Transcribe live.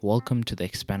Welcome to the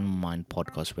Expand My Mind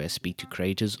podcast, where I speak to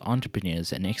creators,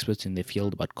 entrepreneurs, and experts in their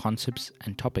field about concepts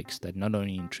and topics that not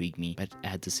only intrigue me but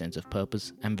adds a sense of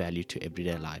purpose and value to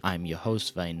everyday life. I'm your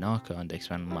host, Vainaka, on the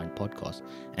Expand My Mind podcast,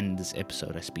 and in this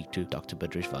episode, I speak to Dr.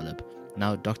 Bhadrish Vallabh.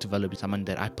 Now, Dr. Vallabh is someone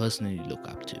that I personally look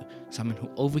up to, someone who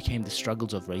overcame the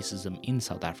struggles of racism in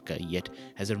South Africa, yet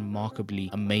has a remarkably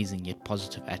amazing yet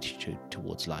positive attitude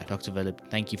towards life. Dr. Vallabh,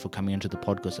 thank you for coming onto the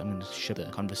podcast. I'm going to shift the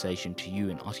conversation to you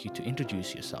and ask you to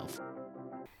introduce yourself.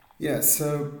 Yeah,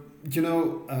 so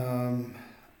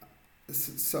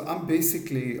so I'm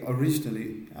basically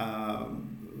originally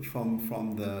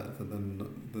from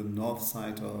the north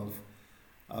side of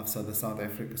the South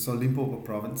Africa, so Limpopo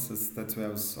province. That's where I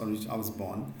was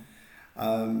born,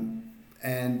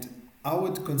 and I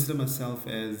would consider myself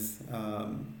as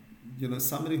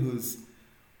somebody who's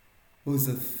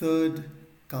a third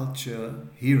culture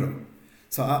hero.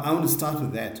 So I want to start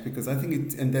with that because I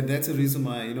think that's the reason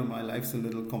why my life's a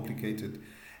little complicated,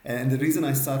 and the reason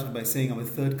I started by saying I'm a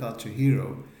third culture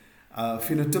hero.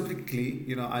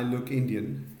 Phenotypically, I look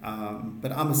Indian,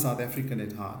 but I'm a South African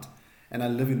at heart, and I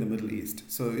live in the Middle East.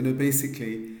 So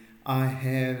basically, I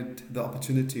had the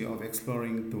opportunity of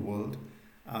exploring the world,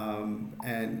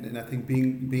 and I think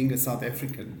being a South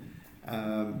African,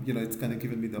 it's kind of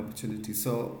given me the opportunity.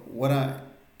 So what I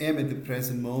am at the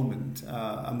present moment,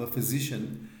 I'm a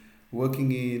physician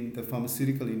working in the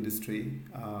pharmaceutical industry,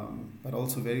 but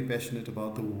also very passionate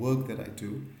about the work that I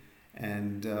do,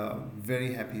 and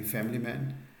very happy family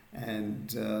man.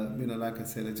 And like I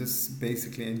said, I just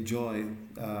basically enjoy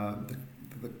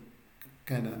the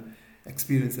kind of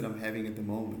experience that I'm having at the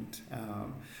moment.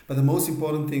 But the most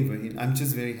important thing for him, I'm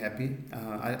just very happy.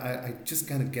 I just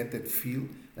kind of get that feel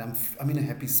that I'm in a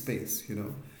happy space.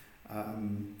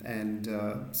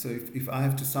 So if I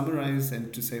have to summarize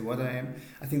and to say what I am,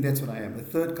 I think that's what I am, a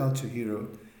third culture hero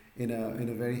in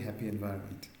a very happy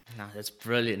environment. No, that's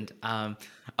brilliant. I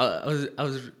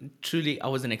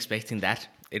wasn't expecting that.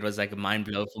 It was like a mind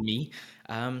blow for me.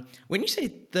 When you say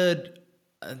third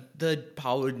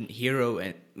powered hero,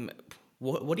 and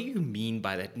what do you mean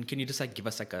by that? And can you just like give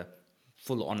us like a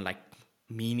full on like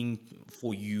meaning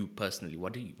for you personally?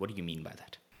 What do you mean by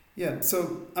that? Yeah,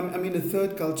 so I mean a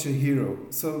third culture hero.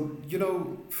 So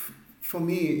for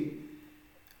me,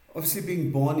 obviously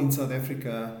being born in South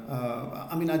Africa,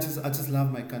 I mean I just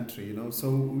love my country. So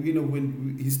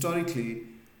when historically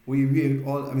we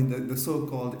all, I mean the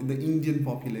so-called the Indian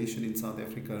population in South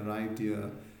Africa arrived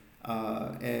here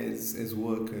as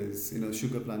workers,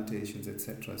 sugar plantations,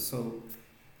 etc. So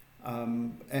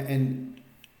and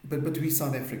but we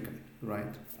South African,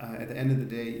 right? At the end of the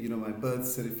day, my birth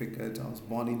certificate, I was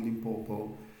born in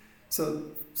Limpopo.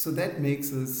 So that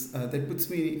makes us, that puts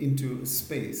me into a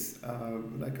space.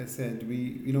 Like I said,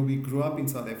 we grew up in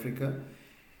South Africa.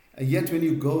 Yet when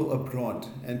you go abroad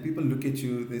and people look at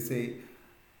you, they say,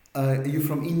 "Are you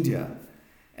from India?"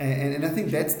 And I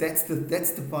think that's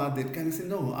the part that kind of say,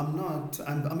 "No, I'm not.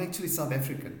 I'm actually South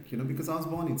African." Because I was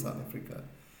born in South Africa.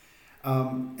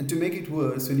 And to make it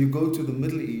worse, when you go to the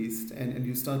Middle East and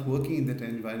you start working in that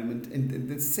environment, and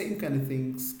the same kind of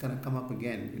things kind of come up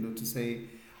again, to say,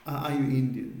 are you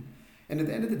Indian? And at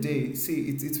the end of the day, see,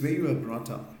 it's where you were brought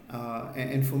up.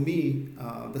 And for me,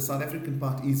 the South African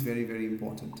part is very, very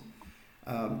important.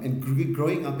 And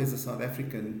growing up as a South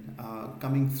African,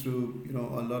 coming through,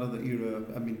 a lot of the era,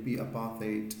 I mean, be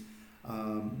apartheid,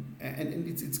 and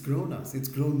it's grown us, it's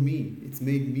grown me, it's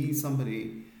made me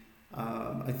somebody.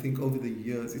 I think over the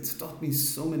years, it's taught me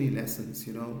so many lessons,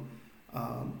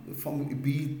 from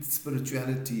be it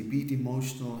spirituality, be it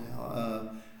emotional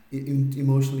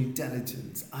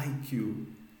intelligence, IQ,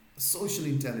 social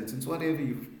intelligence, whatever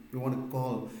you want to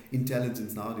call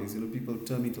intelligence nowadays. People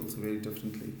term it also very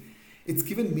differently. It's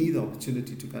given me the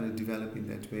opportunity to kind of develop in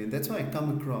that way. And that's why I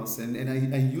come across, and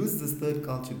I use this third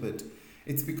culture bit.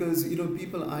 It's because,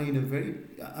 people are in a very,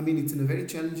 I mean, it's in a very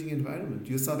challenging environment.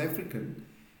 You're South African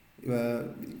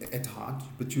at heart,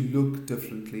 but you look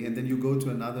differently, and then you go to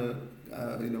another,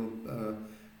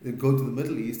 go to the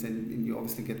Middle East, and you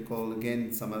obviously get called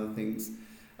again some other things.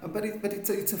 But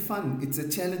it's a fun, it's a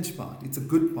challenge part, it's a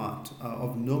good part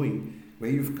of knowing where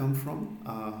you've come from,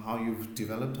 how you've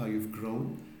developed, how you've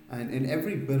grown, and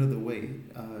every bit of the way,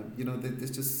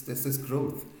 there's this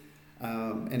growth,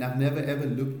 and I've never ever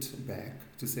looked back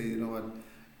to say, what.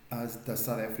 The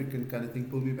South African kind of thing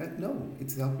pulled me back. No,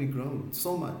 it's helped me grow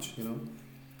so much.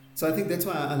 So I think that's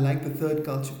why I like the third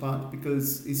culture part,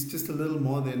 because it's just a little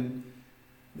more than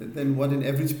what an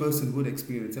average person would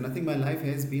experience. And I think my life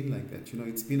has been like that.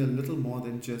 It's been a little more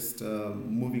than just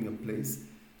moving a place.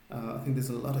 I think there's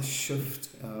a lot of shift,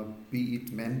 be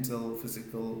it mental,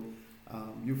 physical,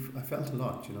 I felt a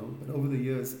lot, but over the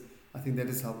years, I think that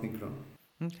has helped me grow.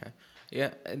 Okay.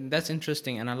 Yeah, and that's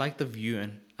interesting, and I like the view,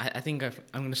 and I think I'm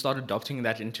going to start adopting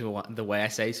that into the way I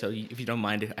say. So, if you don't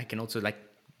mind, I can also like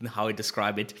how I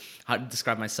describe it, how to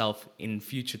describe myself in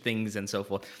future things and so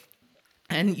forth.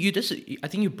 And I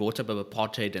think you brought up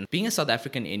apartheid and being a South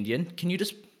African Indian. Can you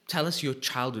just tell us your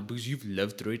childhood because you've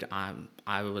lived through it? I've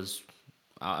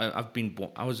been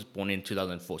born. I was born in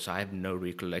 2004, so I have no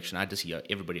recollection. I just hear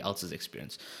everybody else's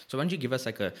experience. So why don't you give us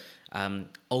like a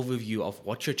overview of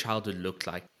what your childhood looked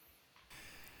like?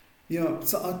 Yeah,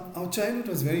 so our childhood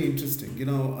was very interesting.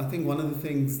 I think one of the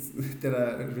things that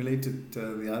I related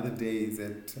the other day is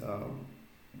that,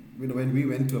 when we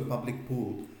went to a public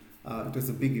pool, it was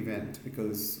a big event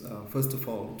because, first of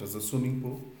all, it was a swimming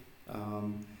pool.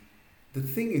 The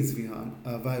thing is,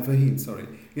 Vaheen, sorry,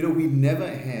 we never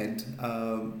had,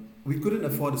 we couldn't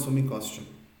afford a swimming costume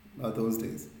those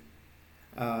days.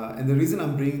 And the reason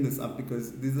I'm bringing this up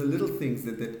because these are little things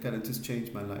that kind of just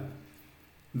changed my life.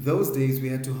 Those days we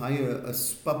had to hire a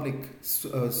public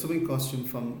swimming costume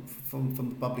from the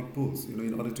public pools,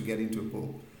 in order to get into a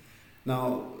pool.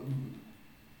 Now,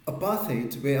 where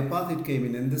apartheid came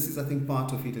in, and this is, I think,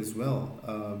 part of it as well.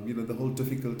 The whole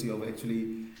difficulty of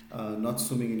actually not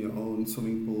swimming in your own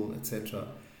swimming pool, etc.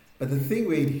 But the thing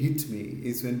where it hit me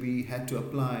is when we had to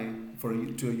apply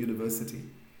to a university.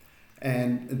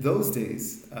 And in those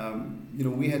days,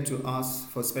 we had to ask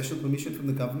for special permission from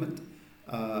the government.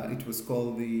 It was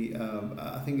called if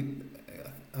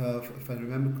I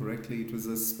remember correctly, it was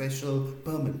a special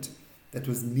permit that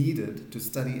was needed to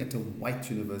study at a white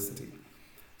university.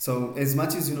 So as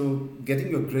much as, getting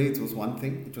your grades was one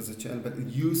thing, it was a challenge, but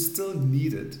you still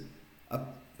needed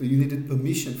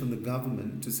permission from the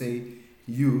government to say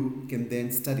you can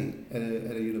then study at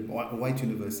a white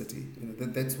university.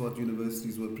 That's what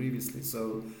universities were previously.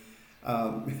 So,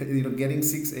 getting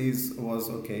 6 A's was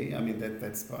okay. I mean,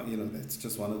 that's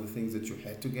just one of the things that you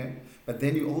had to get. But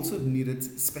then you also needed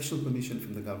special permission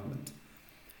from the government.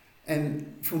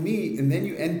 And for me, and then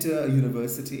you enter a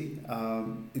university,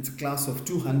 it's a class of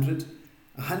 200,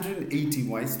 180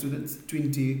 white students,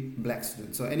 20 black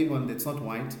students. So anyone that's not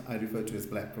white, I refer to as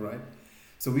black, right?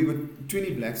 So we were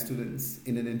 20 black students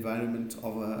in an environment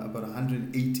of about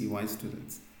 180 white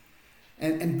students.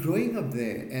 And growing up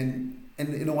there, and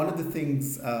one of the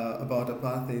things about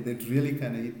apartheid that really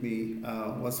kind of hit me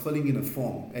was filling in a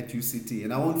form at UCT,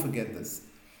 and I won't forget this.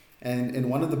 And in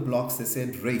one of the blocks they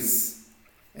said race,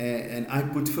 and I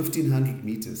put 1,500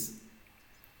 meters.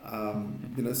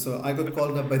 So I got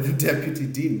called up by the deputy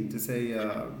dean to say,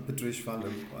 Bhadrish,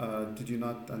 Vallabh, did you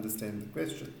not understand the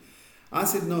question? I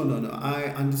said, no,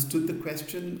 I understood the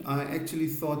question. I actually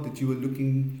thought that you were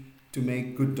looking to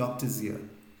make good doctors here.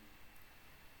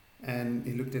 And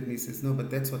he looked at me and says, no, but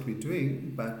that's what we're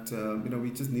doing. But,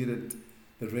 we just needed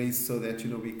the race so that,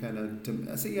 we kind of...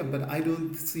 I said, yeah, but I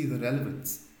don't see the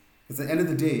relevance. Because at the end of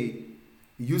the day,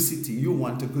 UCT, you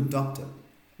want a good doctor.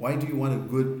 Why do you want a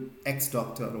good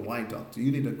ex-doctor or a Y doctor?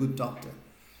 You need a good doctor.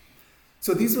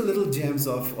 So these were little gems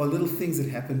or little things that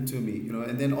happened to me,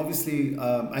 And then obviously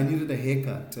I needed a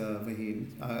haircut,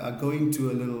 Vaheen. Going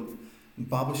to a little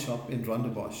barber shop in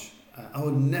Rondebosch. I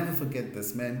will never forget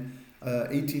this, man.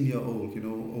 18-year-old,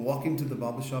 walking to the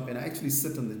barber shop, and I actually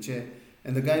sit on the chair,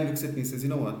 and the guy looks at me and says, you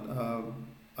know what,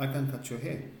 I can't cut your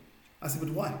hair. I said,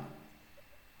 but why?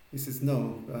 He says,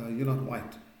 no, you're not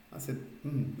white. I said,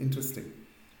 interesting.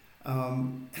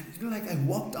 And I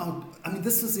walked out. I mean,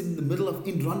 this was in the middle of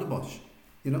in Rondebosch,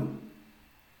 and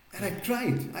I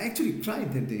cried. I actually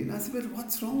cried that day, and I said, "But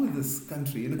what's wrong with this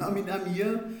country?" I'm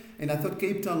here, and I thought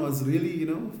Cape Town was really,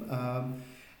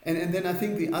 And then I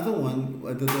think the other one,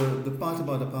 the part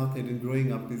about apartheid and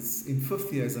growing up is in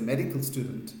 5th year as a medical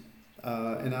student,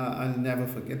 and I'll never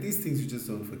forget these things. You just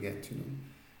don't forget,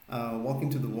 Walking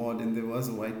to the ward, and there was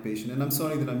a white patient, and I'm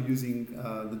sorry that I'm using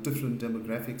the different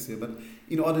demographics here, but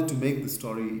in order to make the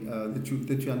story that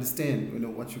you understand,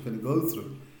 what you're going to go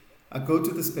through, I go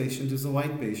to this patient, who's a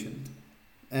white patient,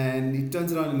 and he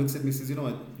turns around and looks at me and says, you know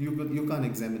what, you can't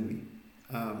examine me,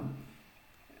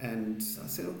 and I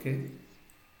said, okay.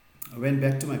 I went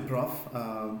back to my prof,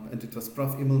 and it was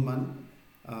Prof. Immelman.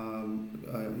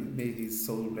 May his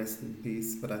soul rest in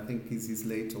peace, but I think he's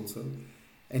late also.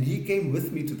 And he came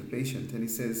with me to the patient, and he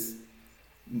says,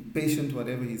 patient,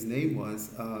 whatever his name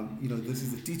was, this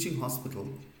is a teaching hospital,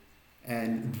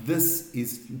 and this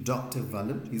is Dr.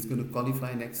 Vallabh. He's going to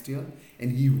qualify next year,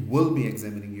 and he will be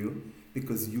examining you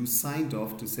because you signed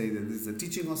off to say that this is a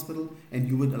teaching hospital, and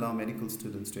you would allow medical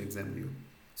students to examine you.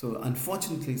 So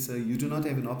unfortunately, sir, you do not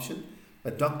have an option,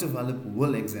 but Dr. Vallabh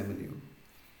will examine you.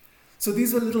 So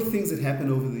these were little things that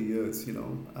happened over the years,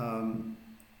 and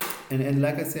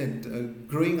like I said,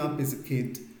 growing up as a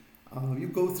kid, you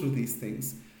go through these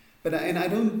things. But and I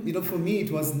don't, for me,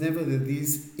 it was never that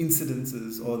these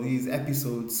incidences or these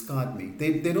episodes scarred me.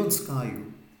 They don't scar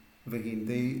you, Vaheen.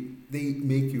 They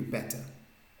make you better.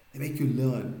 They make you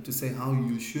learn to say how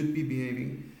you should be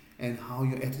behaving and how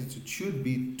your attitude should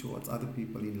be towards other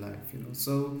people in life.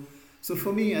 So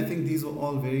for me, I think these were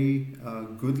all very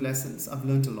good lessons. I've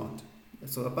learned a lot.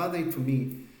 So apartheid for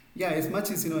me, yeah, as much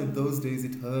as in those days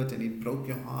it hurt and it broke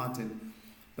your heart,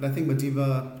 but I think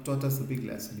Madiba taught us a big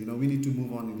lesson. We need to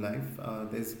move on in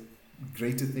life. There's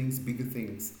greater things, bigger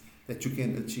things that you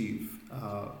can achieve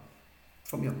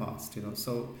from your past.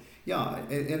 So yeah,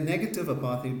 a negative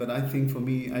apartheid, but I think for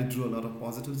me, I drew a lot of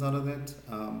positives out of that.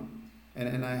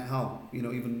 And I help,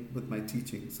 even with my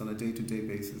teachings on a day-to-day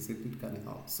basis, it kind of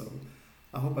helps. So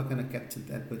I hope I kind of captured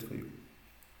that bit for you.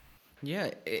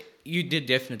 Yeah, you did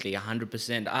definitely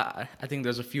 100%. I think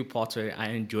there's a few parts where I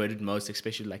enjoyed it most,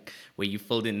 especially like where you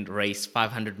filled in race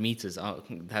 500 meters. Oh,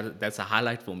 that's a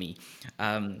highlight for me.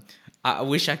 I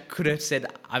wish I could have said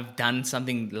I've done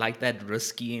something like that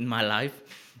risky in my life.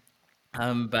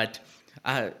 But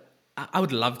I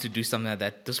would love to do something like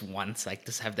that just once, like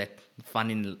just have that fun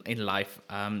in life,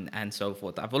 and so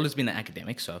forth. I've always been an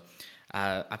academic, so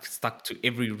I've stuck to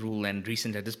every rule, and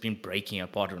recently I've just been breaking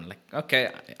apart. I'm like, okay,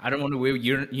 I don't want to wear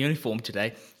uniform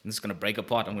today. I'm just gonna break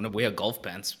apart. I'm gonna wear golf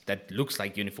pants that looks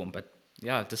like uniform, but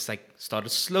yeah, just like started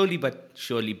slowly but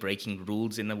surely breaking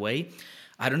rules in a way.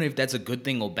 I don't know if that's a good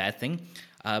thing or bad thing,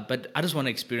 but I just want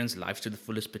to experience life to the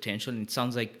fullest potential. And it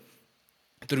sounds like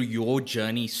through your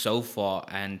journey so far,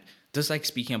 and just like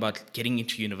speaking about getting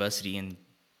into university and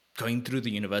going through the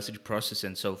university process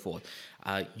and so forth,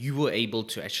 you were able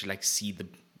to actually like see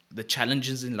the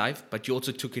challenges in life, but you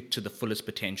also took it to the fullest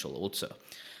potential also.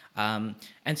 And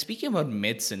speaking about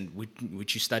medicine,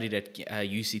 which you studied at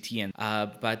UCT,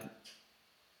 but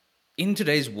in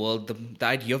today's world, the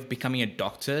idea of becoming a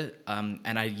doctor,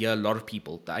 and I hear a lot of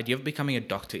people, the idea of becoming a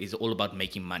doctor is all about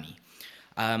making money.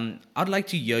 I'd like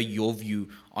to hear your view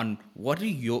on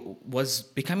was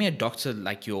becoming a doctor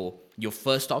like your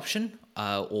first option,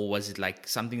 or was it like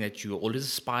something that you always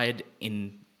aspired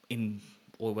in,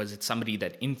 or was it somebody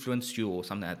that influenced you or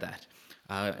something like that?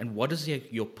 And what is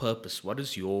your purpose? What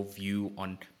is your view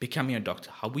on becoming a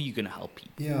doctor? How were you going to help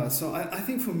people? Yeah, so I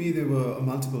think for me there were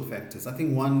multiple factors. I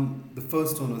think the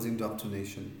first one was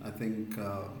indoctrination. I think,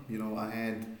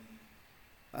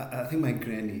 I think my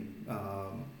granny,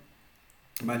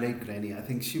 my late granny, I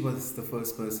think she was the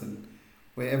first person.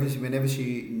 Whenever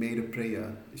she made a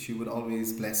prayer, she would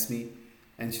always bless me,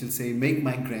 and she'll say, "Make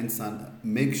my grandson,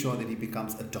 make sure that he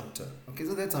becomes a doctor." Okay,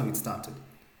 so that's how it started.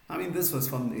 I mean, this was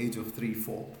from the age of 3,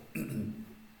 4.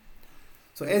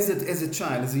 So as a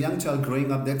child, as a young child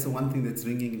growing up, that's the one thing that's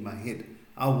ringing in my head.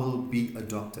 I will be a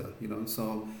doctor.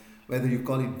 So whether you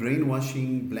call it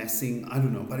brainwashing, blessing, I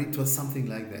don't know, but it was something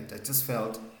like that. I just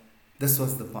felt this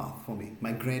was the path for me.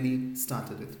 My granny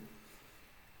started it.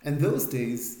 And those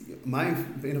days, my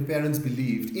parents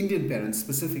believed, Indian parents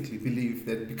specifically believed,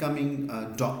 that becoming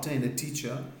a doctor and a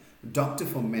teacher, doctor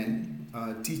for men,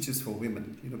 teachers for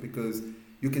women, because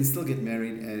you can still get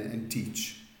married and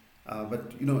teach.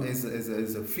 But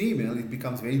as a female, it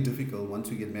becomes very difficult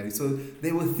once you get married. So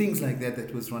there were things like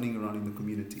that was running around in the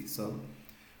community. So,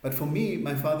 but for me,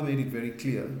 my father made it very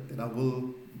clear that I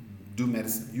will do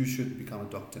medicine. You should become a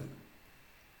doctor.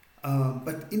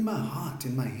 But in my heart,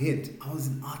 in my head, I was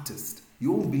an artist.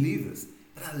 You won't believe this,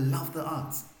 but I loved the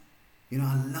arts.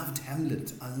 I loved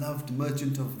Hamlet. I loved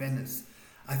Merchant of Venice.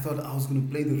 I thought I was going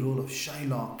to play the role of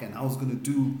Shylock, and I was going to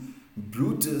do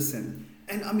Brutus, and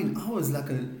I mean, I was like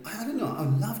I don't know, I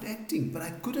loved acting, but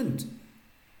I couldn't.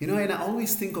 And I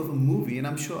always think of a movie, and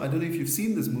I'm sure, I don't know if you've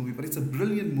seen this movie, but it's a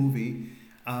brilliant movie.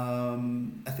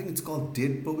 I think it's called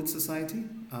Dead Poets Society.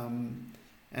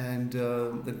 And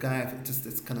the guy,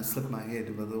 it's kind of slipped my head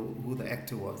who the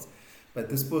actor was. But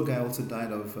this poor guy also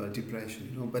died of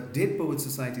depression, But Dead Poets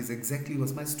Society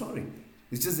was my story.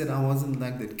 It's just that I wasn't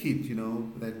like that kid,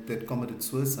 that committed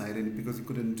suicide and because he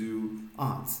couldn't do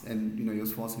arts and, he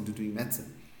was forced into doing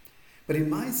medicine. But in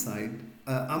my side,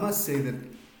 I must say that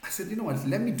I said, you know what,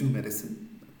 let me do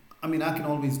medicine. I mean, I can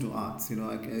always do arts,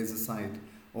 as a side,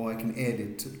 or I can add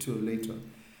it to later.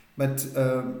 But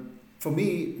for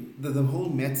me, the whole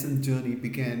medicine journey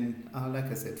began,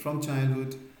 like I said, from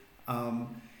childhood.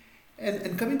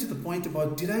 And coming to the point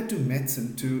about, did I do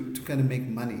medicine to kind of make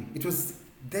money? It was,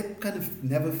 that kind of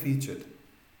never featured.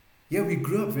 Yeah, we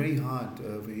grew up very hard,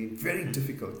 very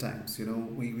difficult times.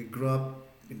 We grew up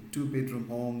in 2-bedroom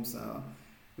homes.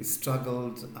 We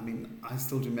struggled. I mean, I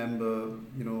still remember,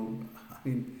 I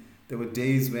mean, there were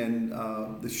days when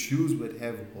the shoes would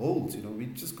have holes, we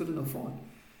just couldn't afford.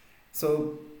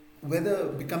 So whether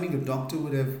becoming a doctor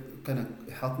would have kind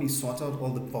of helped me sort out all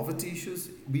the poverty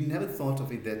issues, we never thought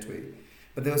of it that way.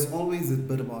 But there was always a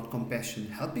bit about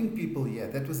compassion, helping people. Yeah,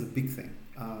 that was a big thing.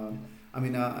 I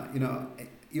mean,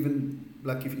 even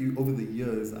like if you over the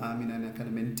years, I mean, and I kind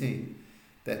of maintain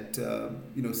that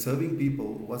serving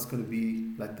people was going to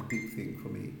be like the big thing for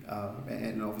me,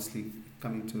 and obviously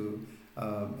coming to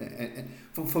and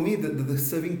for me the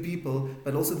serving people,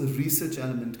 but also the research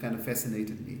element kind of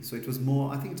fascinated me. So it was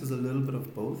more, I think it was a little bit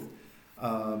of both,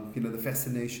 the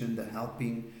fascination, the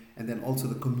helping, and then also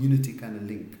the community kind of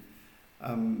link.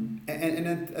 I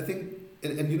think,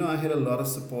 I had a lot of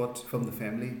support from the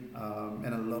family,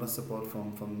 and a lot of support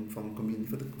from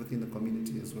community, within the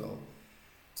community as well.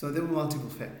 So there were multiple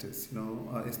factors,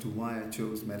 as to why I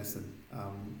chose medicine.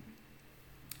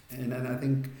 And I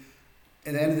think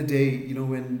at the end of the day,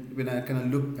 when I kind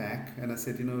of look back and I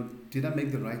said, did I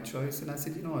make the right choice? And I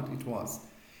said, you know what, it was.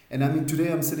 And I mean, today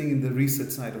I'm sitting in the research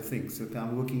side of things. So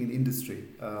I'm working in industry,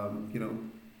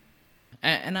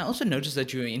 And I also noticed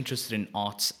that you're interested in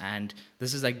arts, and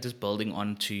this is like just building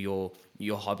on to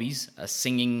your hobbies,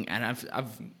 singing. And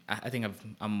I think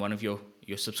I'm one of your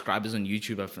subscribers on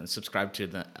YouTube. I've subscribed to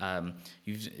the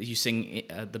you sing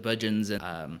the Virgins,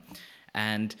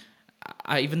 and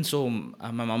I even saw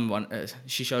my mom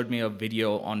she showed me a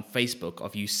video on Facebook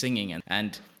of you singing,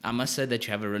 and I must say that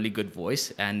you have a really good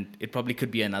voice, and it probably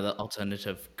could be another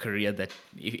alternative career that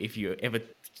if you ever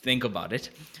think about it.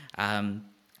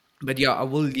 But yeah, I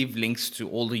will leave links to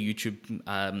all the YouTube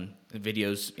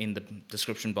videos in the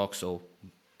description box or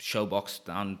show box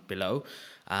down below.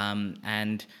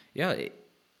 And yeah,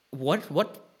 what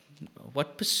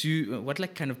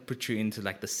like kind of put you into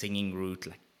like the singing route,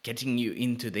 like getting you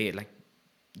into there, like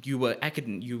you were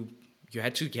you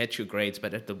had to get your grades,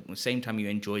 but at the same time you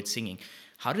enjoyed singing.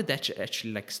 How did that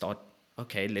actually like start?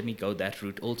 Okay, let me go that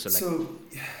route also. Like,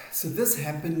 so this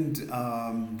happened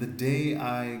the day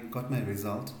I got my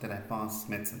result that I passed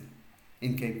medicine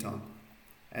in Cape Town,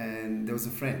 and there was a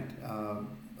friend,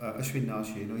 Ashwin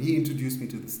Nashi. He introduced me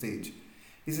to the stage.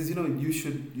 He says, you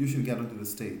should get onto the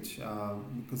stage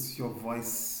because your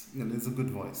voice, is a good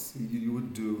voice. You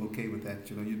would do okay with that.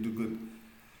 You do good.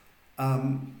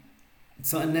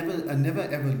 So I never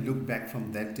ever looked back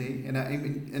from that day. And I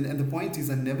mean, and the point is,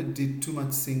 I never did too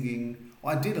much singing.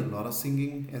 Or I did a lot of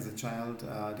singing as a child.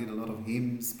 I did a lot of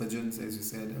hymns, bhajans, as you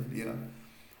said earlier.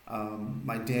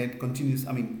 My dad continues.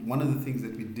 I mean, one of the things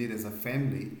that we did as a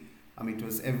family, I mean, it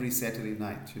was every Saturday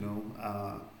night.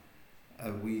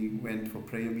 We went for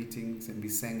prayer meetings and we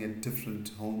sang at different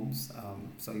homes.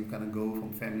 So you kind of go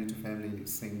from family to family and you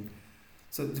sing.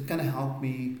 So it kind of helped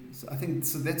me. So I think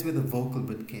so. That's where the vocal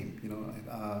bit came.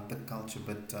 The culture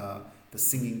bit, the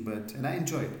singing bit, and I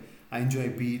enjoy it. I enjoy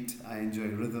beat. I enjoy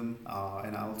rhythm,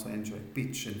 and I also enjoy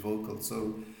pitch and vocal.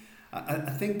 So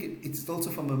I think it's also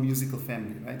from a musical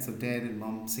family, right? So dad and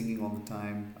mom singing all the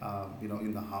time.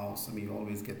 In the house. I mean, you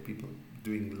always get people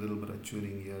doing a little bit of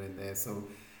tuning here and there. So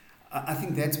I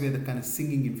think that's where the kind of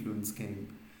singing influence came.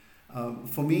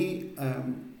 For me,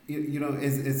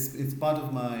 as it's part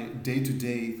of my day to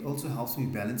day, it also helps me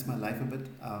balance my life a bit.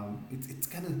 It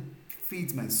kind of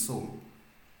feeds my soul.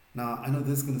 Now, I know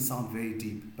this is going to sound very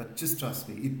deep, but just trust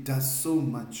me, it does so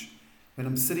much. When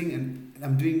I'm sitting and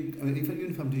I'm doing, I mean, even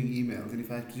if I'm doing emails, and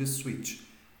if I have to just switch,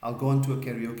 I'll go onto a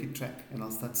karaoke track and I'll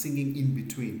start singing in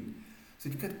between. So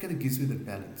it kind of gives me the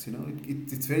balance,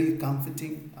 it's very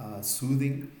comforting,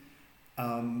 soothing.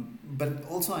 But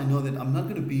also I know that I'm not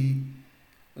going to be,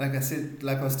 like I said,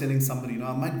 like I was telling somebody,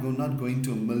 I might not go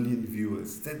into a million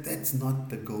viewers. That's not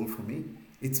the goal for me.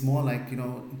 It's more like,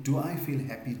 do I feel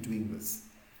happy doing this?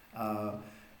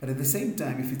 But at the same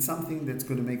time, if it's something that's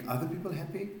going to make other people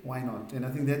happy, why not? And I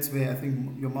think that's where I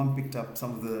think your mom picked up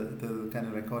some of the kind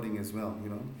of recording as well,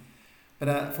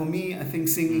 But for me, I think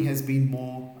singing has been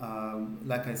more,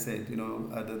 like I said,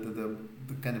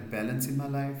 the kind of balance in my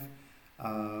life.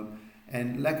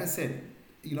 And like I said,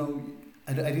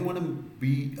 I didn't want to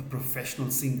be a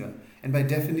professional singer. And by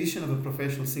definition of a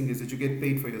professional singer is that you get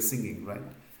paid for your singing, right?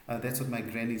 That's what my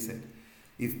granny said.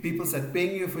 If people start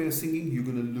paying you for your singing, you're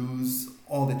going to lose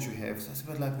all that you have. So I said,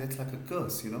 but that's like a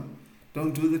curse,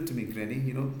 Don't do that to me, granny,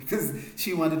 because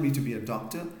she wanted me to be a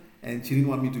doctor and she didn't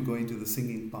want me to go into the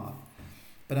singing path.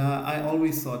 But I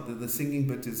always thought that the singing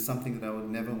bit is something that I would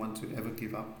never want to ever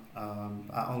give up.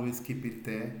 I always keep it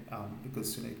there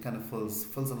because it kind of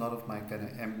fills a lot of my kind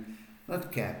of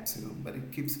not gaps, but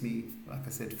it keeps me, like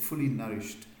I said, fully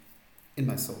nourished in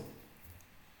my soul.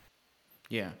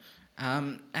 yeah.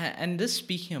 And this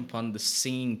speaking upon the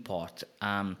singing part,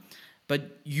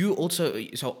 but you also,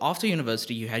 so after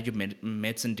university, you had your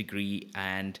medicine degree,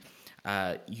 and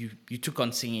you took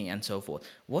on singing and so forth.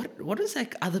 What is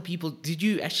like other people? Did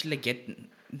you actually like get?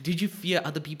 Did you fear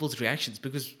other people's reactions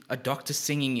because a doctor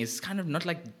singing is kind of not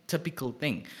like typical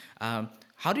thing?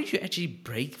 How did you actually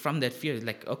break from that fear?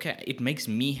 Like, okay, it makes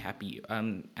me happy,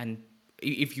 and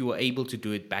if you were able to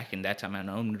do it back in that time, and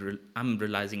I'm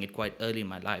realizing it quite early in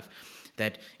my life,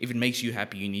 that if it makes you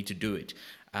happy, you need to do it.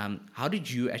 How did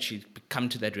you actually come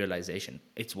to that realization?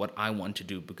 It's what I want to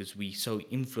do because we so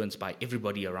influenced by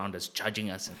everybody around us judging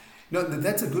us. No,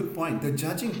 that's a good point. The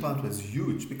judging part was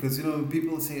huge because,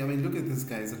 people say, I mean, look at this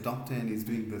guy, he's a doctor and he's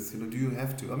doing this. Do you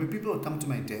have to? I mean, people would come to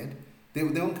my dad. They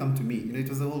won't come to me. It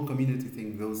was a whole community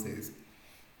thing those days.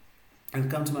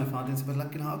 And come to my father and say, but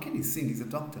like, how can he sing? He's a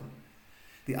doctor.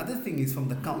 The other thing is from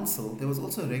the council, there was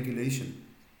also a regulation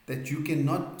that you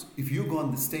cannot, if you go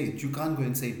on the stage, you can't go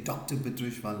and say Dr.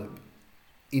 Bhadrish Vallabh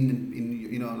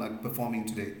in like performing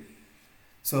today.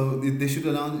 So they should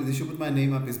put my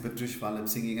name up as Bhadrish Vallabh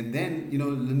singing. And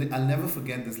then, I'll never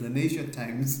forget this, Lanesia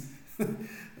Times.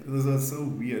 Those are so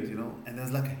weird, And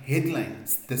there's like a headline,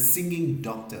 the singing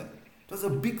doctor. It was a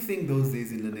big thing those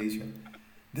days in Lanesia.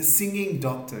 The singing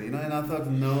doctor, and I thought,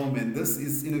 no, man, this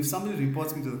is, if somebody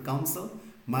reports me to the council,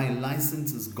 my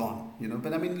license is gone,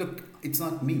 But I mean, look, it's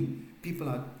not me. People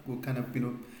were kind of,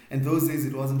 and those days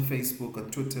it wasn't Facebook or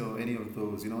Twitter or any of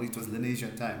those, it was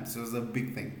Lanesia Times. It was a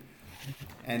big thing.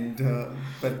 And,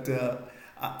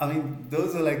 I mean,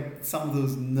 those are like some of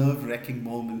those nerve-wracking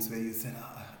moments where you said,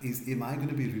 am I going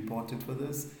to be reported for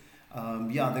this?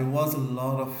 There was a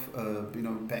lot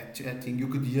of, back chatting. You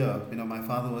could hear, my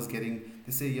father was getting,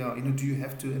 they say, do you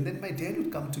have to? And then my dad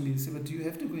would come to me and say, but do you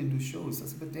have to go and do shows? I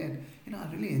said, but Dad,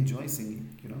 I really enjoy singing,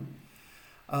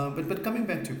 But coming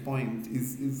back to your point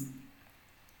is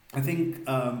I think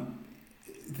that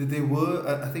there were,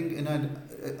 I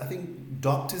think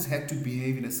doctors had to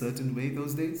behave in a certain way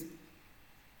those days.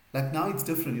 Like now it's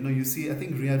different, you see, I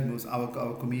think Riyad Moose, our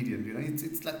comedian,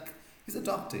 it's like, he's a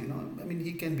doctor, I mean,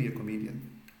 he can be a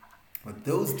comedian. But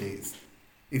those days,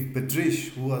 if Bhadrish,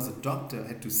 who was a doctor,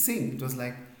 had to sing, it was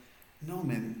like, no,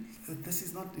 man, this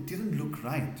is not, it didn't look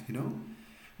right,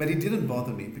 But it didn't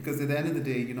bother me because at the end of the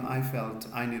day, I felt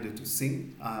I needed to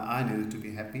sing, I needed to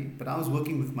be happy. But I was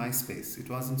working with my space. It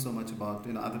wasn't so much about,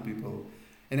 other people.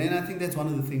 And then I think that's one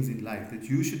of the things in life, that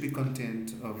you should be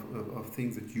content of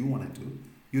things that you want to do.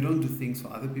 You don't do things for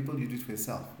other people, you do it for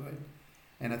yourself, right?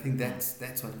 And I think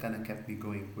that's what kind of kept me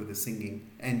going with the singing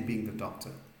and being the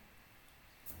doctor.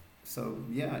 So,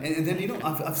 yeah. And then,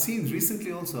 I've seen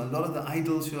recently also a lot of the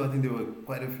Idol show, I think there were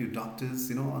quite a few doctors,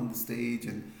 on the stage.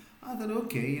 And I thought,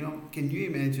 okay, can you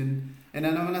imagine? And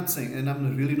I'm not saying, and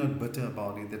I'm really not bitter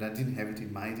about it, that I didn't have it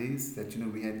in my days, that,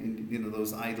 we had,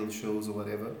 those Idol shows or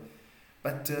whatever.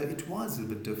 But it was a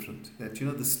bit different. That,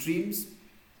 the streams,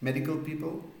 medical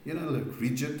people, like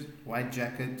rigid, white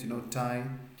jacket, tie.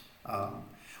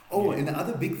 And the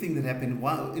other big thing that happened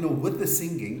while, with the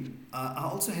singing, I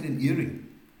also had an earring.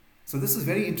 So this is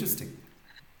very interesting.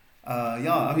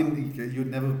 I mean, you'd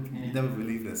never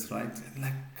believe this, right?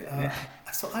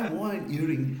 So I wore an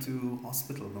earring to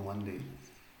hospital one day,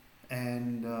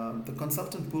 and the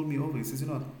consultant pulled me over. He says,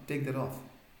 take that off.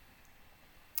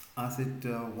 I said,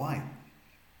 why?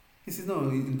 He says, no,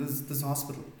 in this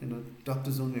hospital,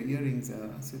 doctors don't wear earrings.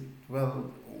 I said, well,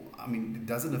 I mean, it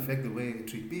doesn't affect the way I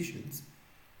treat patients.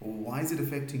 Why is it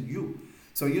affecting you?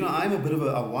 So, I'm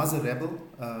I was a rebel,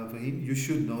 Fahim. You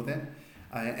should know that.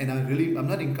 I'm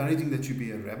not encouraging that you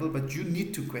be a rebel, but you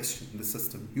need to question the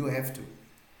system. You have to.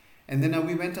 And then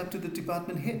we went up to the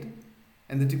department head.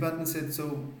 And the department said,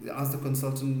 so asked the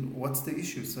consultant, what's the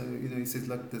issue? So, he says,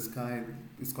 look, this guy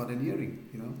has got an earring,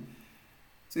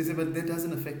 So he said, but that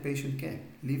doesn't affect patient care.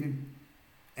 Leave him.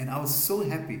 And I was so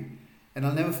happy. And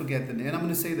I'll never forget the name. And I'm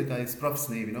going to say the guy's prof's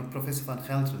name, Professor van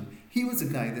Gelteren. He was a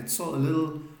guy that saw a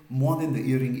little more than the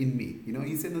earring in me.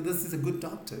 He said, no, this is a good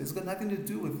doctor. It's got nothing to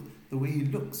do with the way he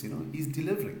looks, He's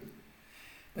delivering.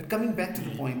 But coming back to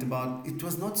the point about, it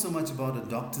was not so much about the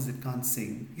doctors that can't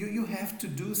sing. You have to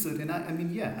do certain,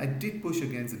 I did push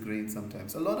against the grain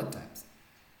sometimes, a lot of times.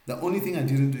 The only thing I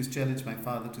didn't do is challenge my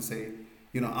father to say,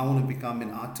 I want to become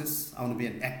an artist, I want to be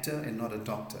an actor and not a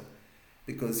doctor.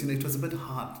 Because, it was a bit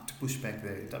hard to push back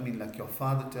there. I mean, like your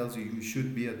father tells you, you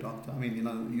should be a doctor. I mean,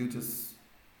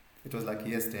 it was like,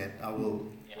 yes, Dad, I will.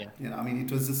 Yeah. I mean,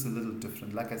 it was just a little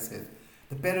different. Like I said,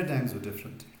 the paradigms were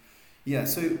different. Yeah,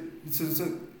 so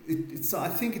so I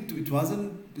think it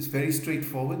wasn't it's very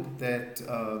straightforward that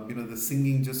the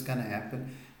singing just kind of happened.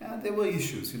 Yeah, there were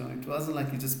issues. It wasn't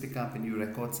like you just pick up and you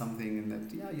record something and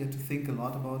that you had to think a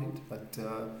lot about it. But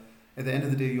at the end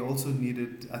of the day, you also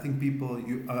needed. I think people.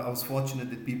 I was fortunate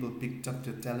that people picked up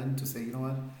the talent to say, you know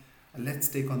what, let's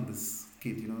take on this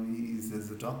kid.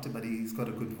 He's a doctor, but he's got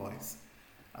a good voice.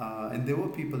 And there were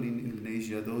people in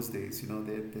Indonesia those days.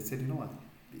 They said, you know what,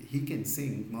 he can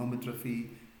sing. Mohammed Rafi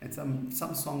and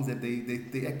some songs that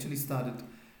they actually started.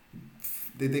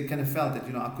 They kind of felt that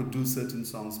I could do certain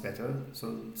songs better,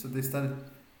 so they started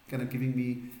kind of giving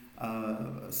me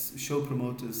show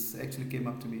promoters actually came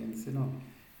up to me and said, no,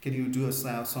 can you do a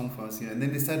song for us here? And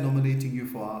then they started nominating you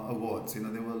for awards.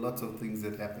 There were lots of things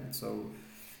that happened. So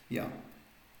yeah,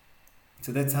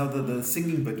 so that's how the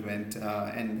singing bit went,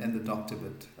 and the doctor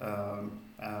bit.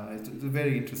 It's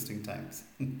very interesting times.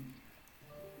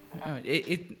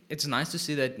 It's nice to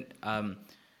see that.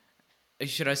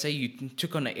 Should I say you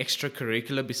took on an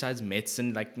extracurricular besides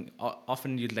medicine? Like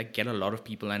often you'd like get a lot of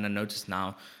people, and I notice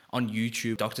now on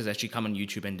YouTube, doctors actually come on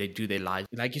YouTube and they do their lives.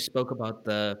 Like you spoke about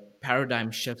the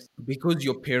paradigm shifts because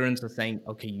your parents are saying,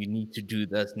 okay, you need to do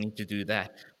this, need to do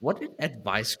that. What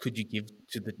advice could you give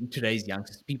to today's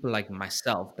youngsters, people like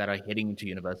myself that are heading into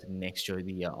university next year or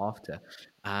the year after?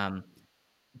 Um,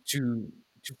 to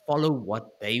follow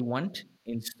what they want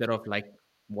instead of like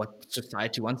what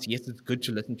society wants. Yes, it's good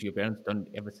to listen to your parents. Don't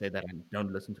ever say that I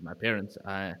don't listen to my parents.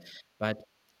 But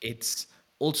it's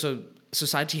also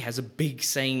society has a big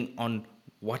saying on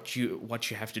what you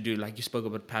have to do. Like you spoke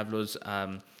about Pavlov's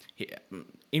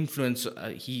influence,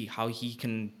 he how he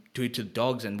can do it to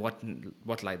dogs and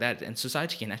what like that, and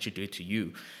society can actually do it to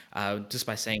you, just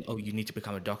by saying, oh, you need to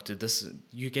become a doctor. This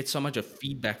you get so much of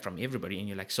feedback from everybody and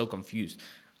you're like so confused.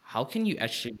 How can you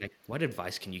actually like what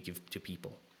advice can you give to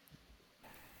people?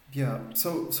 Yeah.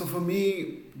 So for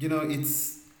me,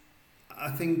 it's I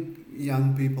think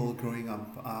young people growing up,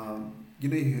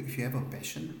 if you have a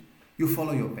passion, you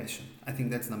follow your passion. I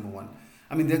think that's number one.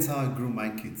 I mean, that's how I grew my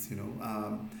kids.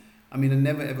 I mean, I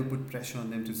never ever put pressure on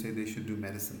them to say they should do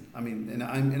medicine. I mean, and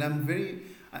I'm very.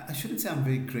 I shouldn't say I'm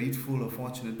very grateful or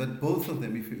fortunate, but both of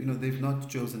them, if they've not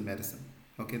chosen medicine.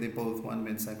 Okay, they both one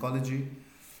went psychology,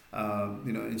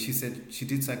 and she said she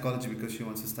did psychology because she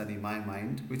wants to study my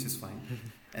mind, which is fine.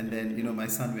 And then my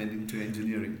son went into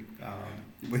engineering,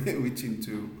 which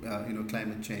into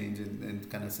climate change and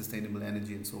kind of sustainable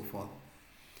energy and so forth.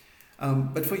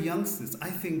 But for youngsters, I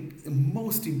think the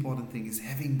most important thing is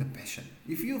having the passion.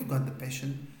 If you've got the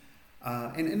passion,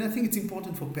 and I think it's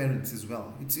important for parents as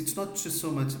well. It's not just so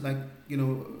much like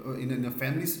in a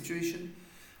family situation.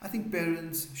 I think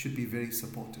parents should be very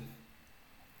supportive.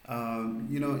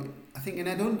 I think, and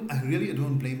I really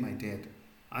don't blame my dad.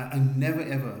 I never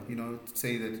ever,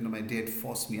 say that, my dad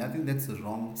forced me. I think that's the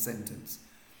wrong sentence.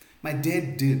 My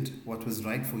dad did what was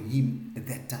right for him at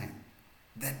that time.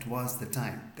 That was the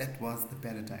time. That was the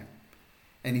paradigm.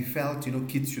 And he felt,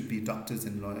 kids should be doctors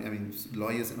and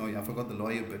lawyers and, oh yeah, I forgot the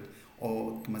lawyer bit,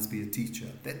 or must be a teacher.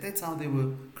 That's how they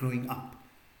were growing up.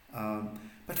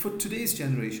 But for today's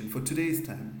generation, for today's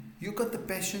time, you got the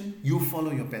passion, you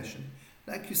follow your passion.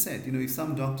 Like you said, if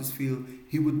some doctors feel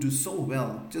he would do so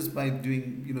well just by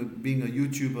doing, being a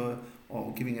YouTuber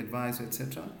or giving advice,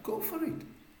 etc., go for it.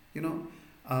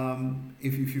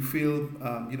 If you feel,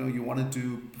 you want to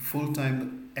do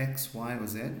full-time X, Y, or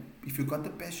Z, if you got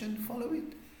the passion, follow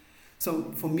it.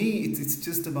 So for me, it's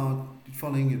just about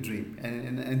following your dream.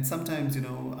 And sometimes,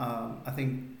 I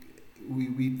think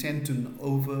we tend to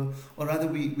or rather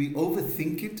we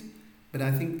overthink it. But I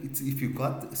think it's if you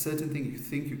got a certain thing you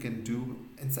think you can do,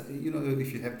 and so,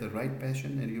 if you have the right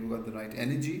passion and you've got the right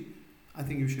energy, I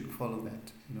think you should follow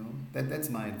that. That's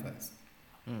my advice.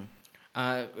 Mm.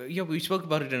 Yeah, we spoke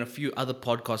about it in a few other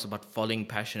podcasts about following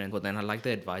passion, and then I like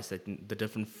the advice that the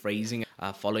different phrasing,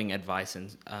 following advice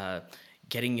and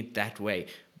getting it that way.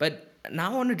 But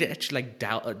now I wanted to actually like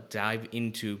dive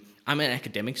into. I'm an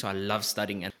academic, so I love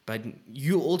studying, but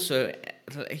you also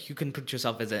you can put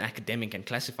yourself as an academic and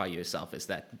classify yourself as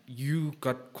that. You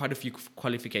got quite a few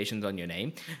qualifications on your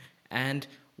name, and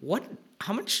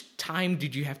how much time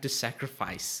did you have to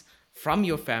sacrifice from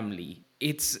your family?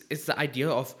 It's the idea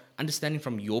of understanding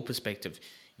from your perspective.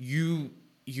 You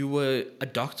were a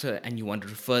doctor and you wanted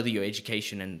to further your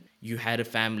education, and you had a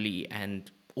family and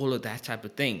all of that type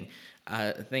of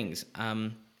things.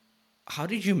 How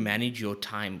did you manage your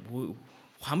time?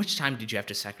 How much time did you have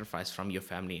to sacrifice from your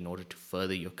family in order to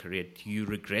further your career? Do you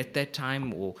regret that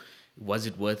time, or was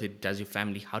it worth it? Does your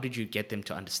family? How did you get them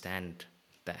to understand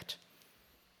that?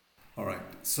 All right.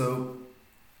 So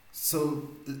So,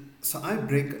 so I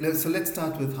break. So let's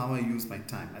start with how I use my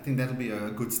time. I think that'll be a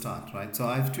good start, right? So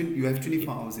you have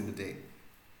 24 hours in the day.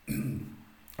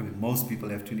 I mean, most people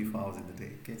have 24 hours in the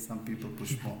day. Okay, some people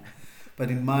push more, but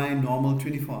in my normal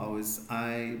 24 hours,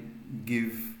 I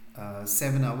give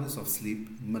 7 hours of sleep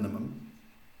minimum.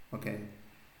 Okay,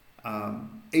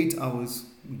 8 hours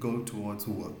go towards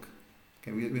work.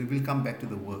 Okay, we'll come back to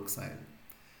the work side.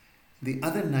 The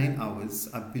other 9 hours,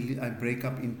 I break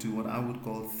up into what I would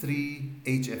call 3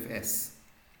 HFS.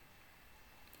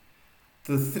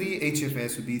 The 3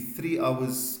 HFS would be 3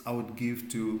 hours I would give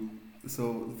to,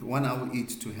 so 1 hour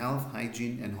each to health,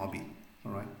 hygiene, and hobby.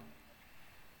 All right.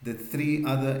 The three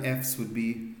other Fs would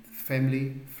be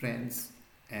family, friends,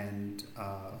 and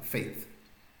faith.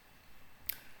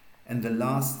 And the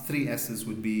last three S's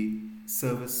would be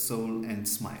service, soul, and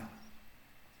smile.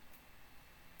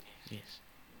 Yes.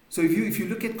 So if you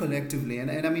look at collectively,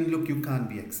 and I mean, look, you can't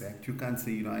be exact. You can't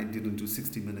say, I didn't do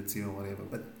 60 minutes here or whatever.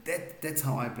 But that's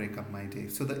how I break up my day.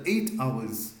 So the 8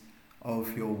 hours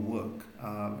of your work,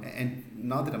 and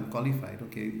now that I'm qualified,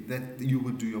 okay, that you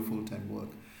would do your full-time work.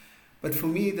 But for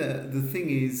me, the thing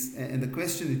is, and the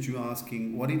question that you're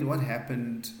asking, what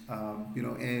happened,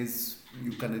 as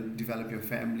you kind of develop your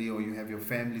family or you have your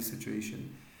family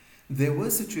situation. There were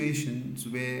situations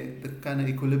where the kind of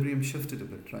equilibrium shifted a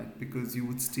bit, right? Because you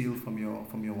would steal from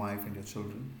your wife and your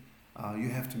children. You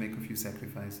have to make a few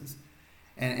sacrifices.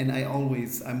 And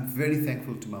I'm very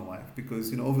thankful to my wife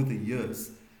because, over the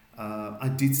years, I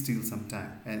did steal some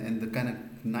time. And the kind of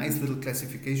nice little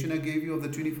classification I gave you of the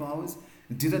 24 hours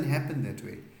didn't happen that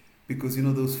way. Because,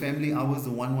 those family hours,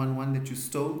 the 111 that you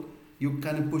stole, you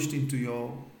kind of pushed into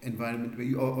your environment,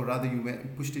 or rather you were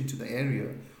pushed into the area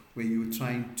where you were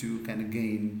trying to kind of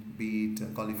gain, be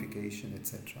it qualification,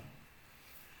 etc.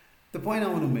 The point I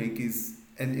want to make is,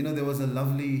 and there was a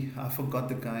lovely, I forgot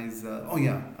the guy's,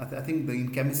 I think in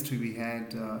chemistry we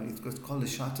had, it was called the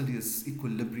Chatelier's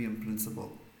equilibrium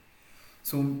principle.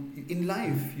 So in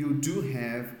life, you do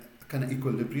have a kind of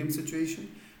equilibrium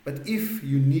situation, but if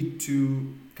you need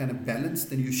to kind of balance,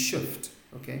 then you shift,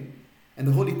 okay? And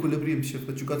the whole equilibrium shift,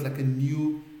 but you got like a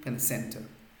new kind of center.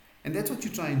 And that's what you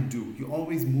try and do. You're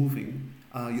always moving,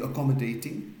 you're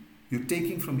accommodating, you're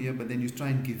taking from here, but then you try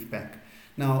and give back.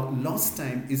 Now, lost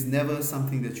time is never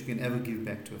something that you can ever give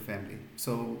back to a family.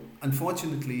 So,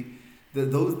 unfortunately,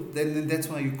 then that's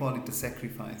why you call it a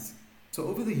sacrifice. So,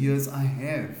 over the years, I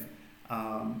have,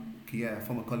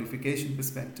 from a qualification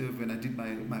perspective, when I did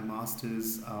my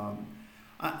master's,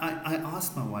 I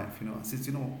asked my wife, I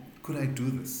said, could I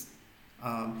do this?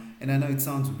 And I know it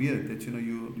sounds weird that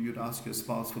you'd ask your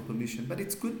spouse for permission, but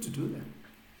it's good to do that.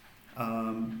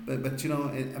 But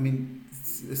I mean,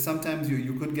 sometimes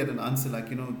you could get an answer like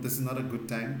this is not a good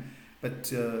time.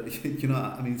 But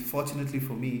I mean, fortunately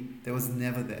for me, there was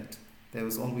never that. There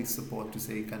was always support to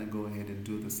say kind of go ahead and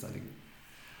do the studying.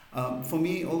 For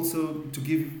me also to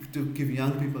give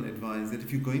young people advice that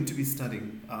if you're going to be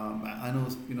studying, I know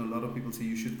a lot of people say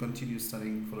you should continue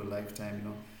studying for a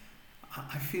lifetime.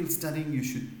 I feel studying you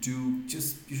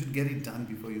should get it done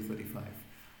before you're 35.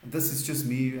 This is just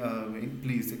me.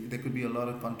 Please, there could be a lot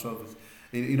of controversy.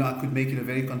 I could make it a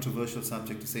very controversial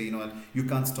subject to say, you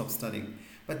can't stop studying.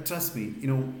 But trust me,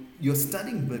 you're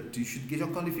studying, but you should get your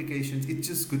qualifications. It's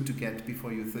just good to get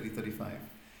before you're 30, 35.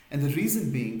 And the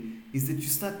reason being is that you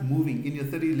start moving in your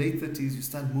late 30s. You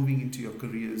start moving into your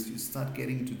careers. You start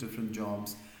getting into different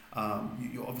jobs.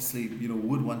 You obviously,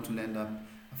 would want to land up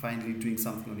finally doing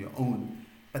something on your own,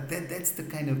 but that's the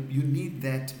kind of, you need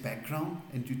that background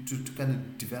and to kind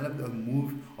of develop a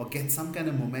move or get some kind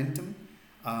of momentum.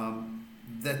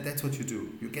 That's what you do.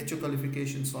 You get your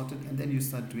qualification sorted and then you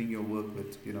start doing your work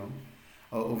with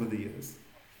over the years.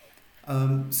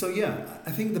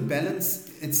 I think the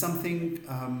balance, it's something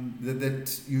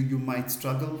that you might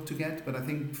struggle to get, but I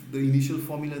think the initial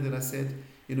formula that I said,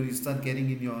 you start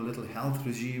getting in your little health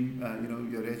regime,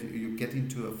 you get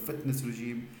into a fitness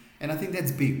regime, and I think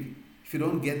that's big. If you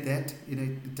don't get that,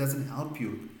 it doesn't help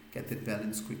you get that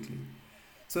balance quickly.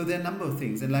 So there are a number of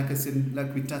things, and like I said,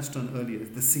 like we touched on earlier,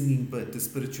 the singing bit, the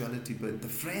spirituality bit, the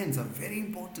friends are very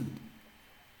important.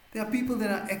 There are people that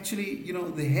are actually,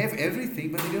 they have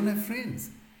everything, but they don't have friends.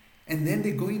 And then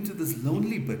they go into this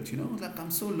lonely bit, like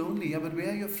I'm so lonely, yeah, but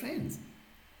where are your friends?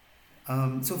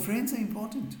 So friends are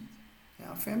important.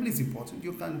 Yeah, family is important.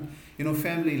 You can't,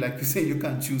 family, like you say, you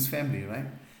can't choose family, right?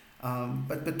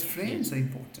 But friends are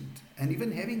important. And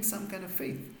even having some kind of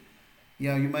faith.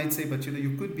 Yeah, you might say, but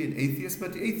you could be an atheist,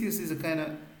 but atheist is a kind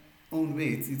of own way,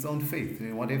 it's its own faith,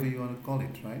 whatever you want to call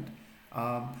it, right?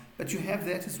 But you have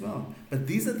that as well. But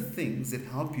these are the things that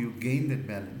help you gain that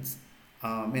balance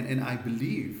And I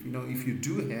believe, if you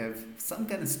do have some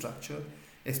kind of structure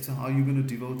as to how you're going to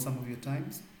devote some of your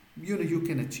times, you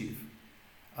can achieve.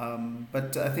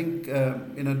 But I think,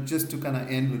 just to kind of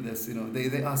end with this,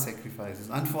 there are sacrifices.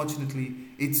 Unfortunately,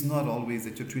 it's not always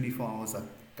that your 24 hours are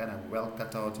kind of well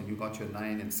cut out and you got your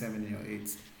 9 and 7 and your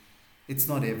 8s. It's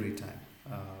not every time.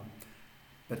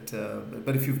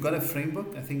 But if you've got a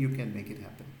framework, I think you can make it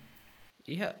happen.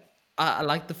 Yeah, I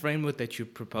like the framework that you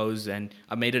propose, and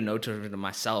I made a note of it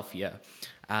myself. Yeah,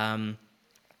 um,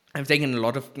 I've taken a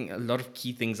lot of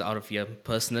key things out of here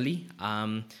personally.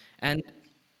 And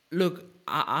look,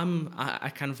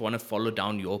 I kind of want to follow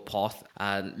down your path.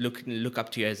 Look up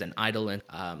to you as an idol,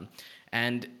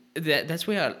 and that's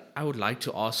where I would like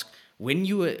to ask. When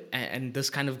you were, and this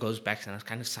kind of goes back, and I was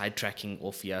kind of sidetracking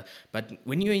off here, but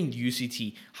when you were in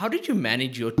UCT, how did you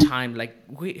manage your time? Like,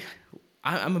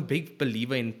 I'm a big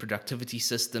believer in productivity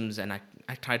systems, and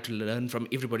I try to learn from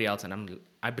everybody else, and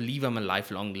I believe I'm a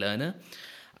lifelong learner.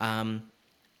 Um,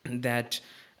 that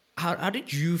how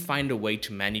did you find a way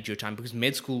to manage your time? Because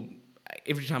med school,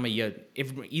 every time I hear,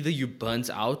 either you burns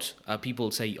out,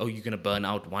 people say, oh, you're gonna burn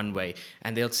out one way,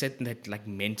 and they'll set that like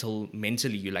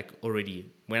mentally, you like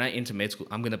already, when I enter med school,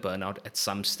 I'm gonna burn out at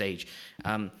some stage.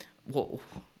 Well,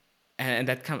 and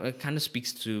that kind of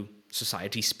speaks to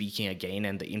society speaking again,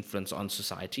 and the influence on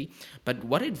society. But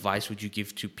what advice would you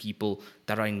give to people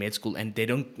that are in med school and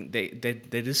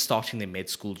they're just starting their med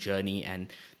school journey,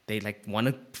 and they like want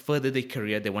to further their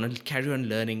career, they want to carry on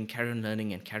learning, and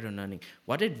carry on learning?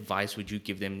 What advice would you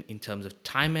give them in terms of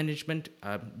time management,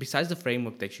 besides the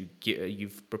framework that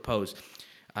you've proposed?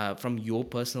 From your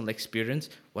personal experience,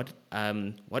 what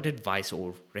advice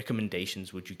or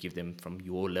recommendations would you give them from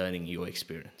your learning, your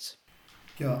experience?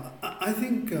 Yeah, I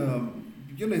think, and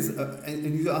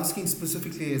you're asking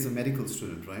specifically as a medical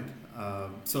student, right?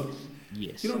 So,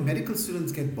 Yes. medical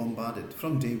students get bombarded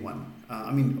from day one.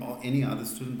 Or any other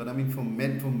student, but I mean, for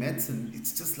medicine,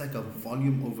 it's just like a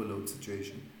volume overload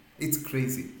situation. It's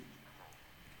crazy.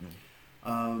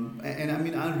 And I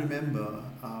mean, I remember,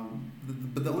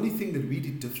 but the only thing that we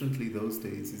did differently those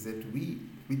days is that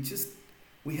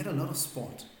we had a lot of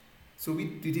sport. So we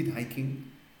did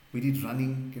hiking, we did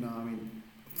running.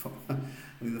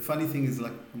 The funny thing is,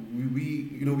 like,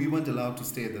 we weren't allowed to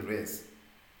stay at the res.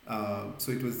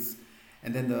 So it was,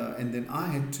 and then I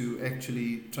had to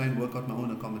actually try and work out my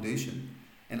own accommodation,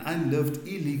 and I lived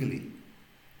illegally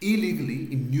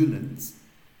in Newlands,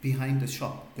 behind a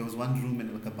shop. There was one room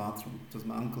and like a bathroom. It was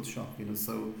my uncle's shop,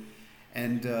 so,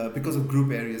 and because of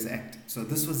Group Areas Act. So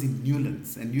this was in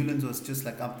Newlands, and Newlands was just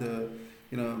like up the,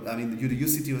 the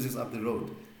UCT was just up the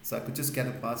road. So I could just get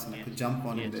a bus and I could jump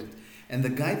on it. And the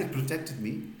guy that protected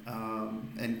me,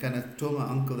 and kind of told my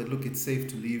uncle that, look, it's safe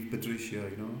to leave Bhadrish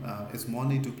here, is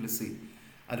Mornay Duplessis.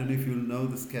 I don't know if you'll know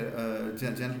this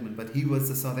gentleman, but he was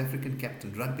the South African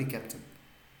captain, rugby captain.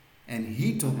 And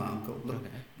he told my uncle, look,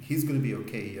 he's going to be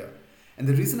okay here. And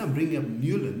the reason I'm bringing up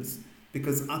Newlands,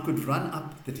 because I could run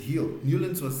up that hill.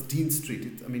 Newlands was Dean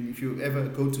Street. If you ever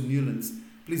go to Newlands,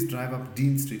 please drive up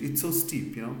Dean Street. It's so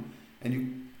steep,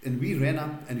 and we ran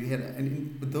up, and we had,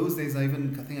 and in those days, I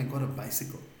think I got a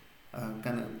bicycle,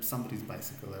 kind of somebody's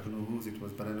bicycle. I don't know whose it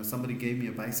was, but I know somebody gave me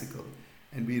a bicycle.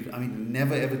 And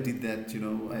never ever did that,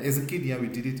 As a kid, yeah, we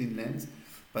did it in Lens,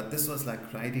 but this was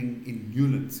like riding in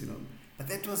Newlands, But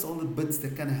that was all the bits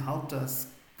that kind of helped us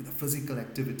with the physical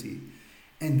activity.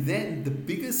 And then the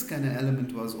biggest kind of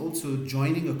element was also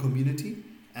joining a community,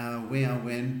 where I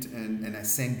went and I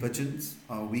sang bhajans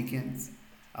weekends,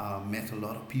 met a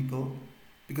lot of people.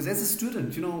 Because as a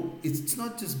student, it's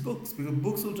not just books, because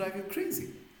books will drive you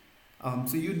crazy.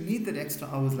 So you need that extra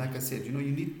hours, like I said, you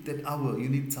need that hour, you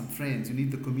need some friends, you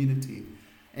need the community.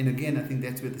 And again, I think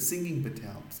that's where the singing bit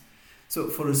helps. So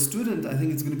for a student, I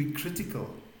think it's going to be critical.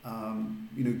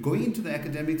 Going into the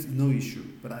academics, no issue.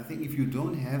 But I think if you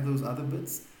don't have those other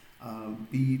bits,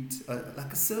 be it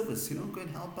like a service, go and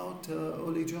help out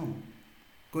old age home.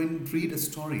 Go and read a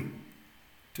story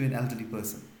to an elderly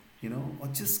person, or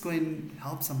just go and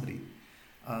help somebody.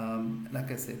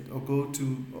 Like I said, or go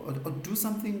to, or do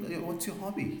something. What's your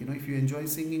hobby? If you enjoy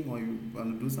singing or you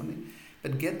want to do something,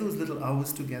 but get those little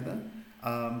hours together.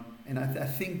 And I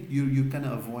think you kind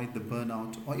of avoid the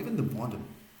burnout or even the boredom.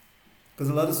 Because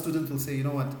a lot of students will say, you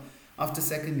know what, after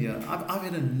second year, I've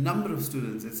had a number of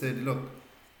students that said, look,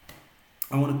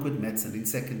 I want to quit medicine in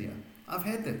second year. I've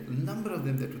had that, a number of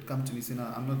them that would come to me and say, no,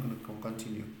 I'm not going to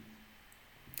continue.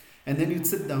 And then you'd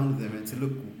sit down with them and say,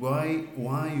 look, why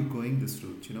are you going this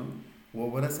route, Well,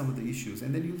 what are some of the issues?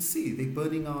 And then you'll see they're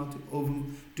burning out,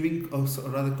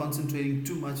 concentrating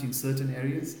too much in certain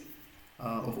areas,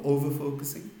 of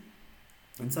over-focusing.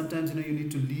 And sometimes, you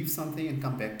need to leave something and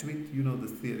come back to it. You know the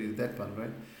theory, that one,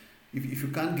 right? If you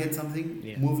can't get something,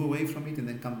 Yeah. move away from it and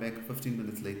then come back 15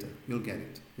 minutes later. You'll get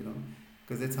it.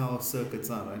 Because that's how our circuits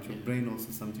are, right? Your Yeah. brain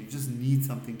also something. You just need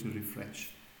something to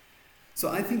refresh. So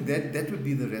I think that would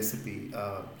be the recipe,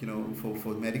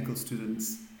 for medical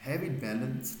students. Have it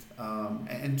balanced,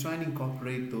 and try and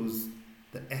incorporate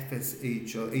the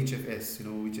FSH or HFS,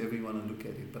 whichever you want to look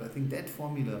at it. But I think that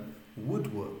formula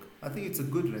would work. I think it's a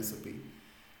good recipe.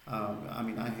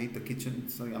 I hate the kitchen,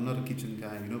 so I'm not a kitchen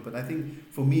guy, but I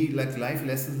think for me, like life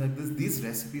lessons like this, these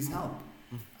recipes help.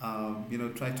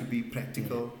 Try to be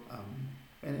practical,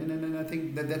 and I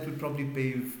think that would probably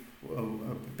pave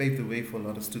the way for a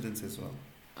lot of students as well.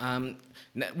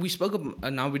 We spoke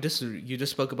now you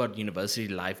just spoke about university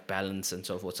life balance and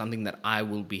so forth, something that I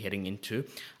will be heading into.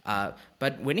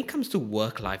 But when it comes to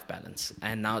work-life balance,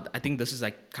 and now I think this is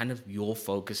like kind of your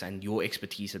focus and your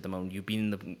expertise at the moment. You've been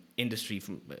in the industry,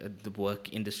 from the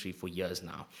work industry, for years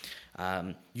now.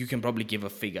 You can probably give a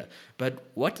figure, but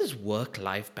what does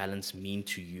work-life balance mean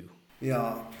to you?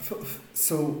 Yeah,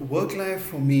 so work life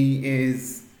for me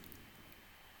is,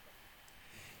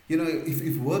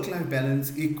 if work-life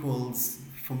balance equals,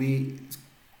 for me,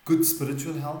 good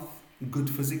spiritual health, good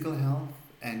physical health,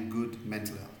 and good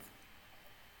mental health,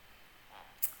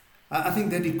 I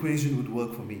think that equation would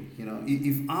work for me.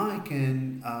 If I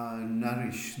can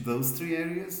nourish those three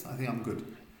areas, I think I'm good.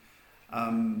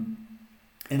 Um,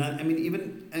 and I mean,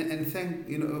 even and thank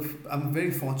I'm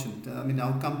very fortunate. I mean,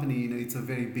 our company, it's a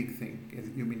very big thing.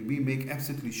 We make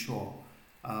absolutely sure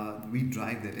we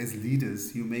drive that as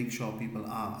leaders. You make sure people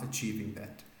are achieving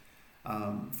that.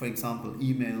 For example,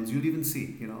 emails. You'll even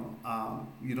see.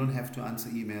 You don't have to answer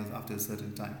emails after a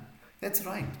certain time. That's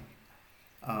right.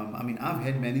 I've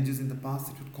had managers in the past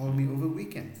that would call me over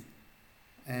weekends.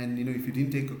 And if you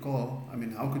didn't take a call,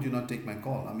 how could you not take my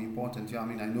call? I'm important. Yeah,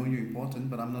 I know you're important,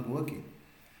 but I'm not working.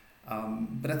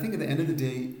 But I think at the end of the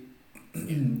day,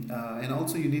 and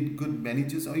also you need good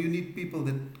managers, or you need people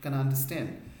that can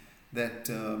understand that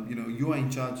you are in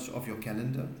charge of your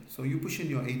calendar. So you push in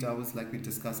your 8 hours, like we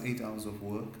discussed, 8 hours of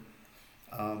work.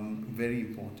 Very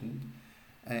important.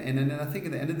 And then I think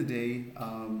at the end of the day,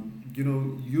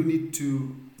 you need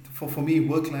to, for me,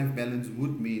 work-life balance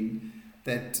would mean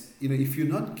that, if you're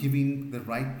not giving the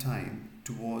right time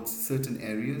towards certain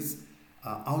areas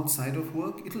outside of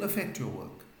work, it'll affect your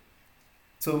work.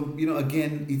 So,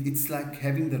 again, it's like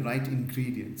having the right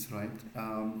ingredients, right?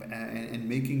 And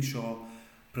making sure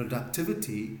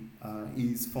productivity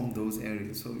is from those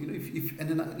areas. So, if and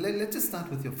then let's just start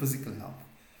with your physical health.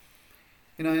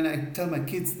 And I tell my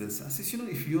kids this. I says,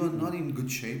 if you are not in good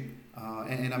shape,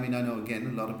 and I know again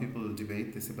a lot of people will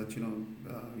debate. They say, but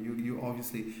you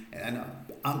obviously, and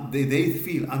they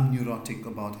feel I'm neurotic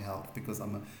about health because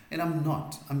and I'm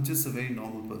not. I'm just a very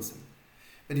normal person.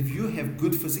 But if you have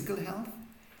good physical health,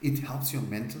 it helps your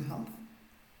mental health,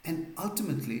 and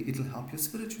ultimately it'll help your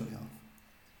spiritual health.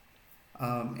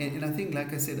 And I think,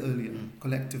 like I said earlier,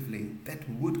 collectively, that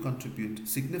would contribute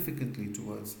significantly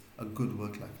towards a good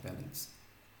work-life balance.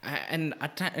 And I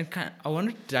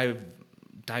want to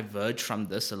diverge from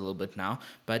this a little bit now,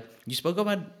 but you spoke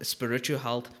about spiritual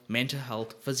health, mental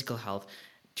health, physical health.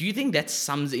 Do you think that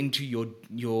sums into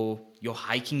your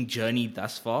hiking journey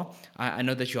thus far? I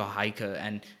know that you're a hiker,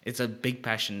 and it's a big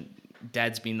passion.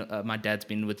 My dad's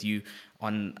been with you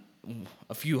on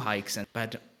a few hikes,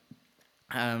 but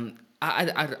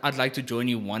I'd like to join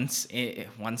you once in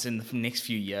the next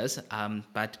few years.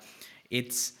 But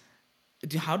it's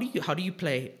how do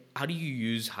you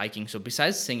use hiking? So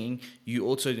besides singing, you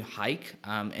also hike,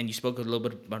 and you spoke a little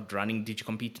bit about running. Did you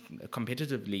compete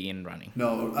competitively in running?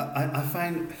 No, I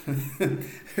find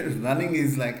running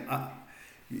is like, I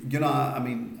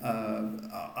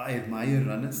admire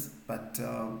runners, but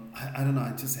I don't know,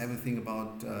 I just have a thing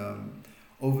about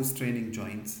overstraining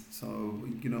joints. So,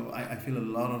 I feel a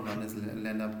lot of runners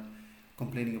end up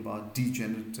complaining about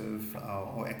degenerative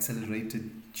or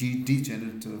accelerated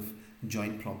degenerative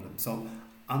joint problems. So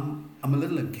I'm a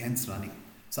little against running.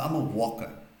 So I'm a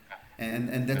walker.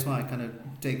 And that's why I kind of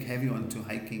take heavy onto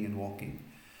hiking and walking.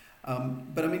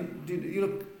 But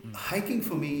hiking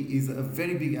for me is a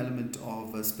very big element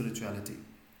of spirituality,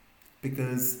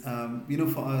 because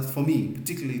for me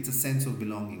particularly, it's a sense of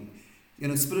belonging.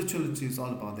 Spirituality is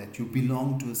all about that. You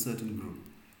belong to a certain group.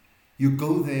 You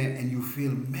go there and you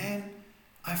feel, man,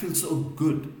 I feel so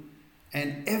good.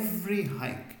 And every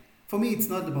hike, for me, it's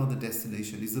not about the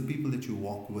destination; it's the people that you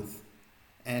walk with.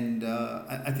 And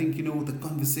I think the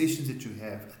conversations that you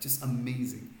have are just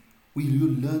amazing. You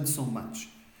learn so much.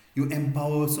 You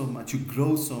empower so much, you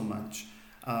grow so much.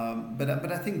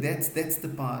 But I think that's the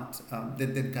part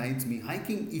that guides me.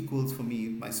 Hiking equals for me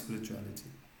my spirituality.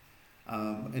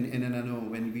 And I know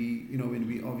when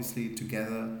we obviously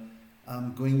together,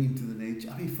 going into the nature.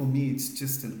 I mean, for me, it's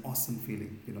just an awesome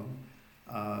feeling.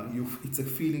 It's a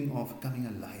feeling of coming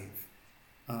alive,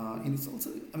 and it's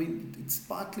also. I mean, it's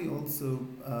partly also.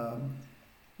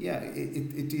 Yeah,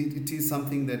 it is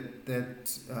something that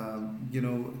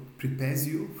prepares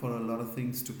you for a lot of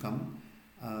things to come.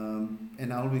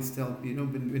 And I always tell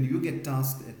when you get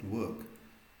tasked at work,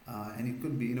 and it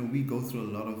could be we go through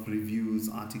a lot of reviews,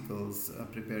 articles,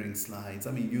 preparing slides.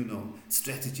 I mean,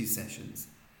 strategy sessions.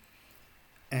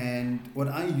 And what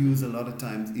I use a lot of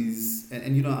times is,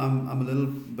 I'm a little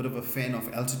bit of a fan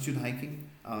of altitude hiking.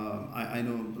 I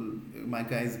know my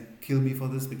guys kill me for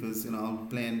this because I'll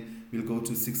plan, we'll go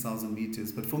to 6,000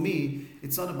 meters. But for me,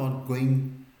 it's not about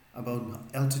going about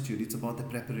altitude. It's about the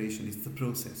preparation. It's the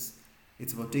process.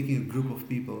 It's about taking a group of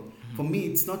people. Mm-hmm. For me,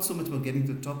 it's not so much about getting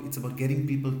to the top. It's about getting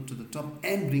people to the top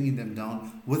and bringing them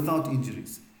down without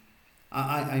injuries.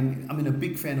 I'm a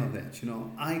big fan of that.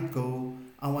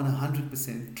 I want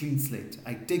 100% clean slate.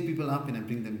 I take people up and I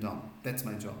bring them down. That's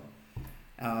my job.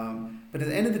 But at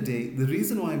the end of the day, the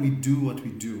reason why we do what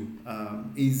we do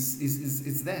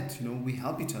is that we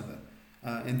help each other,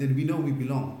 and then we know we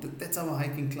belong. That's our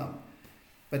hiking club.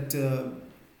 But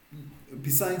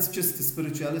besides just the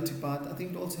spirituality part, I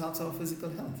think it also helps our physical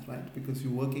health, right? Because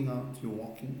you're working out, you're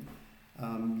walking.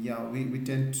 We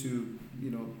tend to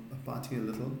party a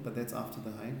little, but that's after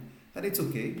the hike. But it's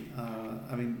okay.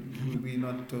 We're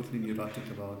not totally neurotic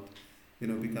about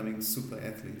becoming super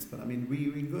athletes, but we're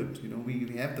good. We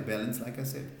have the balance, like I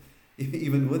said.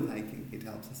 Even with hiking, it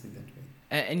helps us in that way.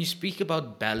 And you speak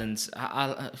about balance.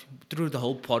 Through the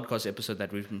whole podcast episode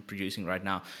that we've been producing right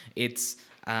now, it's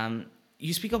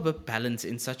you speak about balance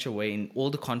in such a way in all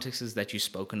the contexts that you've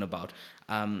spoken about.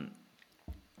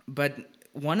 But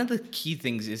one of the key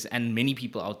things is, and many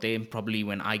people out there, probably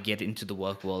when I get into the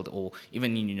work world or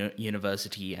even in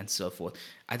university and so forth,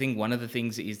 I think one of the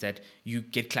things is that you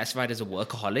get classified as a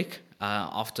workaholic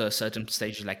after a certain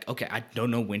stage. You're like, okay, I don't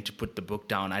know when to put the book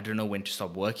down. I don't know when to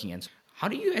stop working. And how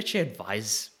do you actually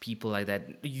advise people like that?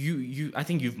 I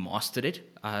think you've mastered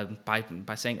it by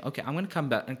saying, okay, I'm going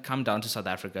to come down to South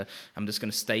Africa. I'm just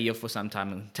going to stay here for some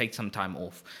time and take some time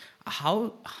off.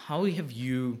 How have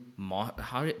you what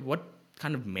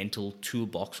kind of mental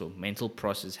toolbox or mental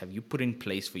process have you put in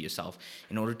place for yourself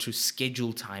in order to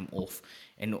schedule time off,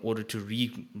 in order to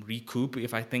recoup?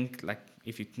 If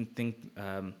you can think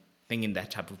in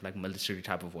that type of military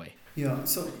type of way. Yeah.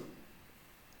 So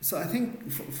I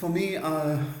think for me, it's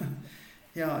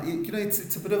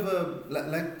a bit of a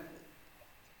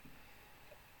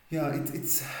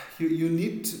it's you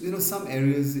need to, some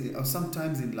areas or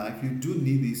sometimes in life you do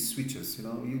need these switches.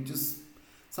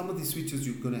 Some of these switches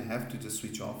you're going to have to just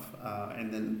switch off,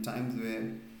 and then times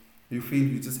where you feel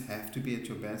you just have to be at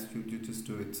your best, you just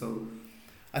do it. So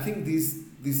I think these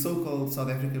so-called South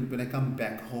African, when I come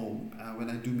back home, when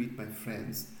I do meet my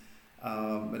friends,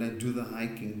 when I do the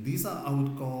hiking, these are, I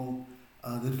would call,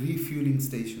 the refueling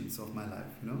stations of my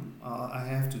life. I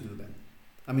have to do them.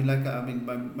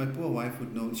 My poor wife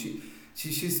would know.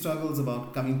 She struggles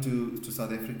about coming to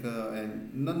South Africa,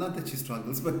 and not that she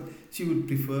struggles, but she would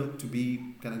prefer to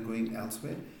be kind of going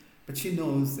elsewhere. But she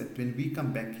knows that when we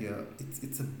come back here,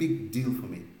 it's a big deal for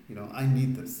me. I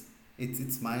need this.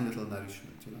 It's my little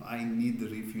nourishment. I need the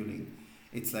refueling.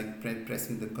 It's like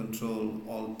pressing the Control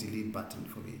Alt Delete button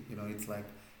for me. It's like,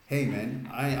 hey man,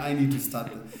 I need to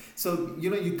start. So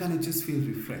you kind of just feel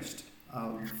refreshed.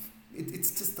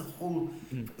 It's just the whole.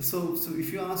 So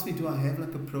if you ask me, do I have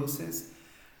like a process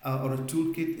or a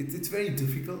toolkit? It's very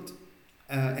difficult,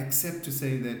 except to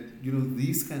say that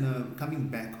these kind of coming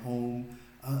back home.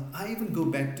 I even go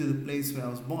back to the place where I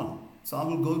was born. So I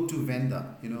will go to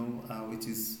Venda, which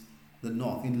is the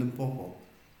north in Limpopo.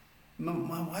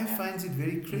 My wife finds it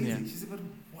very crazy. Yeah. She said, "But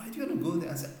why do you want to go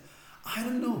there?" I said, "I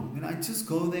don't know. I just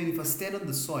go there. If I stand on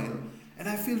the soil and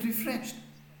I feel refreshed.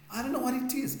 I don't know what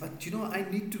it is, but I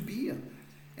need to be here."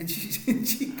 And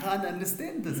she can't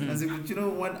understand this. And I said, "But you know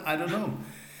what? I don't know."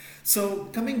 So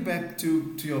coming back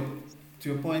to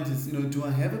your point is, do I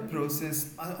have a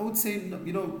process? I would say,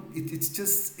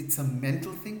 it's a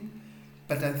mental thing,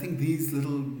 but I think these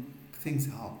little things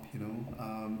help.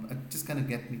 It just kind of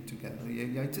get me together.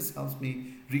 Yeah, it just helps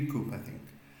me recoup, I think.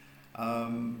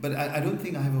 But I don't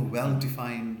think I have a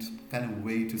well-defined kind of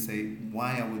way to say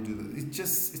why I would do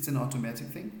this. It's an automatic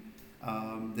thing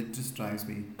that just drives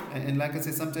me. And like I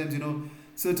said, sometimes,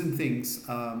 certain things,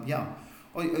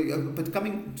 but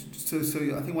coming, so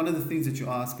I think one of the things that you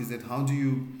ask is that how do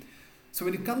you So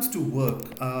when it comes to work,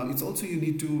 it's also you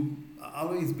need to. I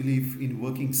always believe in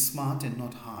working smart and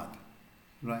not hard,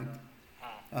 right?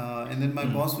 And then my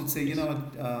Mm. boss would say, you Yes. know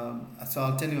what, so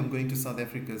I'll tell you I'm going to South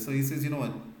Africa. So he says, you know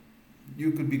what,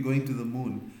 you could be going to the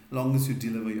moon long as you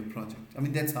deliver your project. I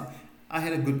mean, that's how. I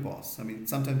had a good boss. I mean,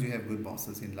 sometimes you have good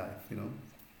bosses in life, you know.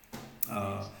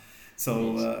 Uh, Yes. so,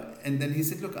 Yes. and then he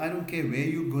said, look, I don't care where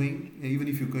you're going, even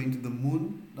if you're going to the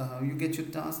moon, you get your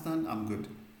task done, I'm good.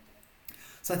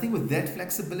 So I think with that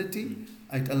flexibility,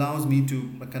 Mm. it allows me to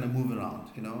kind of move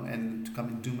around, you know, and to come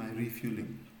and do my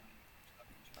refueling.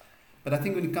 But I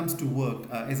think when it comes to work,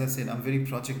 as I said, I'm very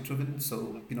project driven.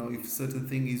 So, you know, if certain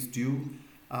thing is due,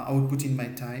 I would put in my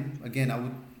time. Again, I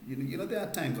would, there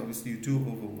are times, obviously, you do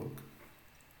overwork.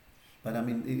 But I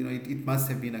mean, you know, it must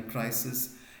have been a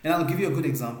crisis. And I'll give you a good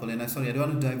example. And sorry, I don't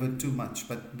want to divert too much.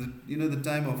 But, the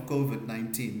time of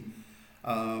COVID-19,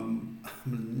 I'll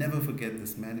never forget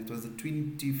this, man. It was the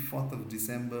 24th of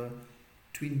December,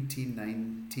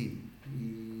 2019.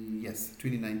 Yes,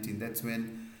 2019. That's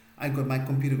when my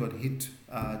computer got hit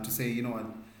to say, you know what,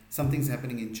 something's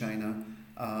happening in China.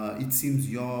 It seems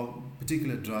your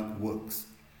particular drug works.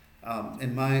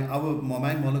 And my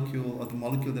molecule, or the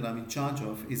molecule that I'm in charge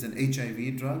of, is an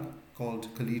HIV drug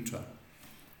called Kaletra.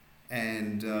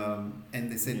 And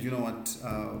they said, Yes. you know what?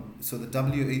 So the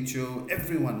WHO,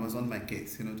 everyone was on my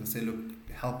case, you know, to say, look,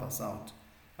 help us out.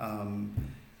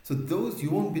 So those, you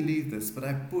won't believe this, but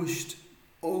I pushed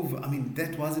over. I mean,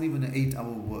 that wasn't even an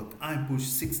 8-hour work. I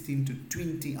pushed 16 to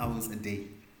 20 hours a day,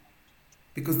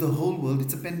 because the whole world,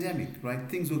 it's a pandemic, right?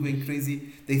 Things were going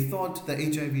crazy. They thought the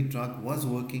HIV drug was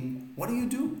working. What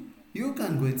do? You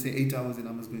can't go and say 8 hours and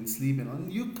I must go and sleep and on.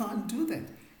 You can't do that,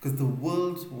 because the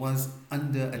world was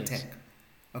under Yes. attack.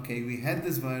 Okay, we had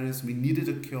this virus, we needed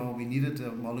a cure, we needed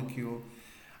a molecule.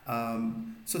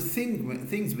 So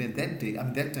things went that day,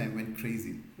 that time went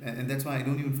crazy. And that's why I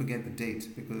don't even forget the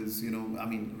date, because,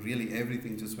 really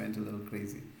everything just went a little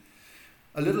crazy.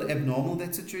 A little abnormal,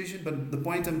 that situation, but the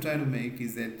point I'm trying to make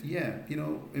is that, yeah,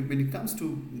 when it comes to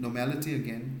normality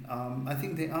again, I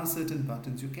think there are certain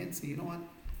buttons you can say, you know what,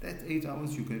 that 8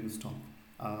 hours you're going to stop.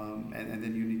 And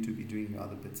then you need to be doing your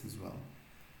other bits as well.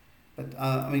 But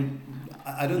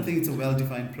I don't think it's a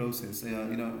well-defined process,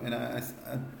 and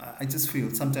I just feel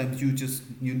sometimes you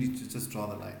need to just draw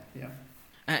the line. Yeah.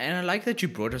 And I like that you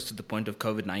brought us to the point of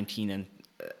COVID-19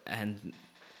 and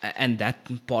and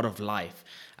that part of life,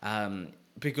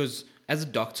 because as a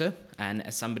doctor and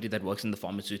as somebody that works in the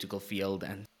pharmaceutical field,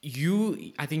 and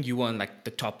I think you were on like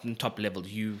the top level.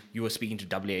 You were speaking to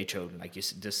WHO, like you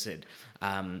just said.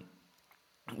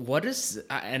 What is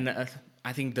and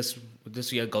I think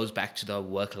this year goes back to the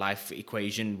work life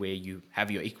equation where you have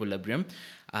your equilibrium,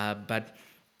 but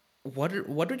what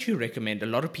would you recommend? A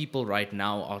lot of people right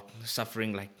now are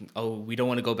suffering like, oh, we don't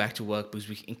want to go back to work because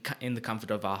we in the comfort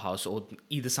of our house, or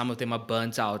either some of them are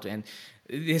burnt out, and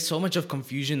there's so much of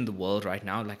confusion in the world right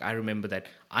now. Like I remember that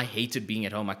I hated being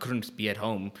at home. I couldn't be at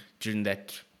home during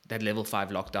that level 5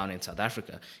 lockdown in South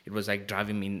Africa. It was like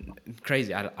driving me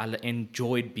crazy. I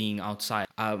enjoyed being outside.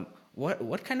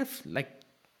 What kind of like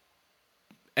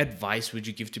advice would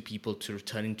you give to people to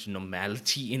returning to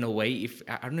normality in a way? If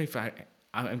I don't know if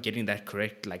I'm getting that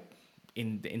correct, like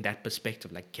in that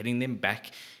perspective, like getting them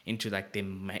back into like their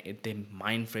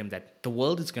mind frame that the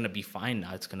world is going to be fine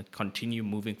now, it's going to continue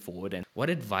moving forward. And what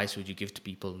advice would you give to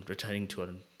people returning to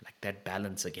like that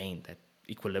balance again, that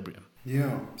equilibrium?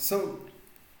 Yeah. So,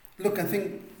 look, I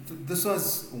think this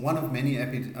was one of many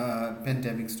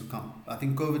pandemics to come. I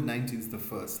think COVID-19 is the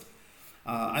first.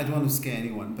 I don't want to scare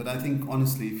anyone, but I think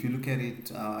honestly, if you look at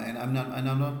it, and I'm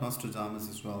not Nostradamus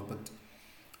as well, but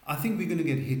I think we're going to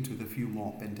get hit with a few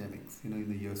more pandemics, in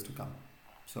the years to come.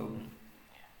 So,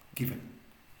 given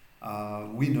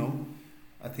we know,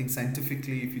 I think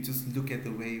scientifically, if you just look at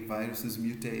the way viruses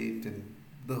mutate and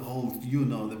the whole, the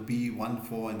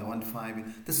B14 and the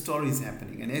 15, the story is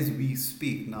happening, and as we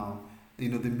speak now, the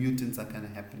mutants are kind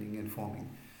of happening and forming.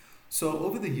 So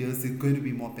over the years, there's going to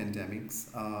be more pandemics,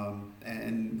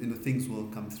 and things will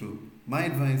come through. My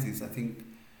advice is, I think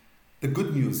the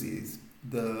good news is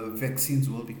the vaccines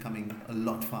will be coming a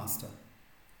lot faster,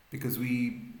 because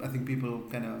I think people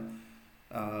kind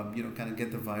of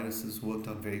get the viruses worked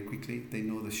out very quickly. They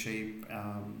know the shape,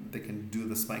 they can do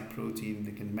the spike protein,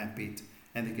 they can map it,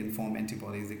 and they can form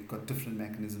antibodies. They've got different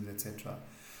mechanisms, etc.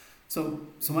 So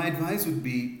my advice would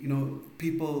be,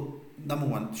 people, number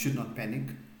one, should not panic.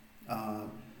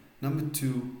 Number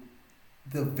two,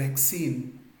 the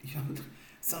vaccine,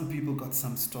 some people got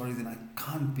some stories, and I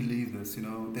can't believe this, there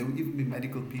will even be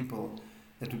medical people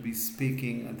that would be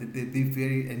speaking, and they're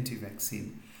very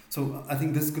anti-vaccine. So I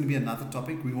think this is going to be another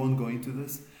topic. We won't go into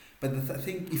this. But I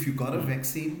think if you got a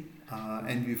vaccine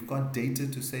and we've got data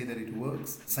to say that it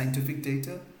works, scientific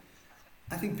data,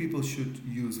 I think people should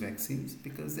use vaccines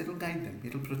because it'll guide them,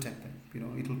 it'll protect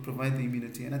them, it'll provide the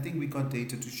immunity. And I think we got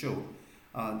data to show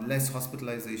less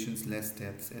hospitalizations, less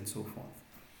deaths, and so forth.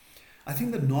 I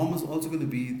think the norm is also going to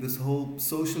be this whole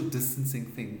social distancing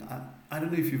thing. I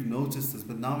don't know if you've noticed this,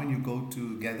 but now when you go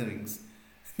to gatherings,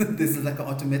 there's like an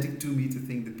automatic 2-meter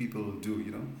thing that people will do,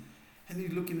 And you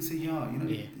look and say,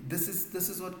 this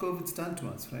is what COVID's done to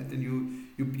us, right? And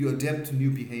you adapt to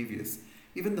new behaviors.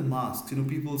 Even the masks,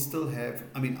 people still have,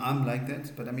 I'm like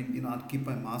that, but I'd keep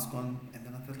my mask on, and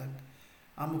then I thought like,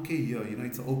 I'm okay here,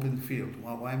 it's an open field.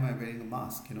 Why am I wearing a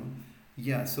mask,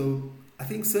 Yeah, so I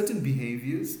think certain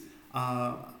behaviors,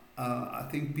 I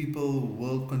think people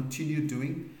will continue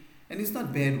doing, and it's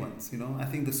not bad ones, I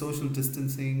think the social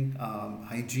distancing,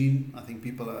 hygiene, I think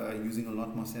people are using a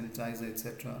lot more sanitizer,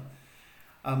 etc.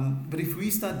 But if we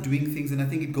start doing things, and I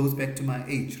think it goes back to my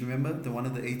H, remember one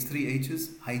of the H, 3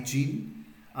 H's, hygiene,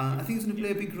 I think it's going to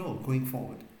play a big role going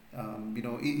forward.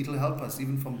 It'll help us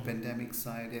even from pandemic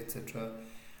side, etc.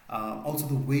 Also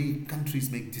the way countries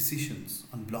make decisions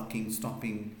on blocking,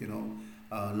 stopping,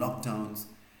 lockdowns.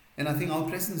 And I think our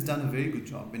president's done a very good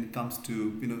job when it comes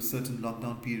to, certain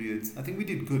lockdown periods. I think we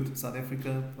did good. South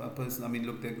Africa,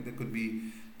 look, there could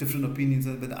be different opinions,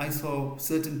 but I saw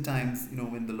certain times,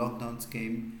 when the lockdowns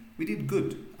came, we did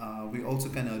good. We also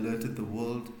kind of alerted the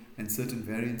world when certain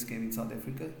variants came in South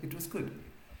Africa. It was good.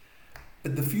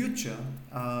 But the future,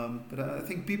 but I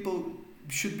think people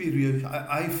should be real.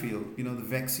 I feel, the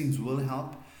vaccines will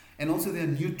help. And also there are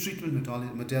new treatment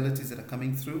modalities that are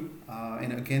coming through.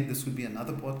 And again, this would be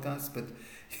another podcast, but,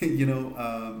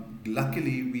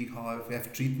 luckily we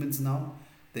have treatments now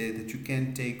that you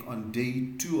can take on day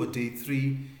 2 or day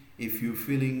 3. If you're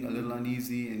feeling a little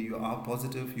uneasy and you are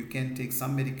positive, you can take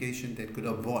some medication that could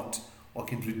abort or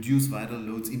can reduce viral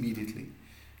loads immediately.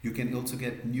 You can also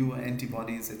get newer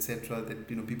antibodies, etc., that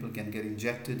people can get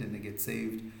injected and they get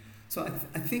saved. So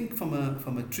I think from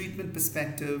a treatment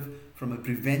perspective, from a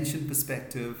prevention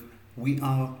perspective, we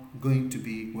are going to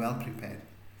be well prepared.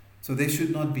 So there should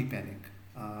not be panic.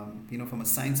 From a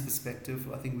science perspective,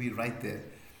 I think we're right there.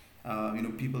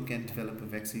 People can develop a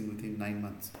vaccine within 9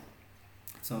 months.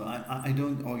 So I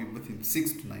don't, or within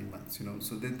 6 to 9 months.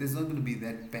 So there's not going to be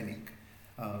that panic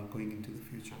going into the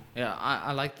future. Yeah,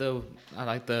 I like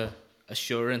the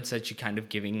assurance that you're kind of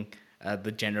giving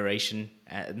the generation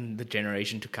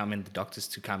to come and the doctors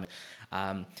to come.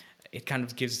 It kind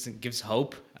of gives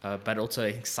hope, but also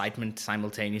excitement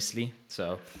simultaneously.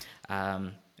 So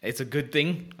it's a good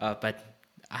thing, but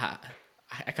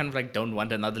I kind of like don't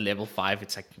want another level 5.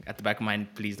 It's like at the back of my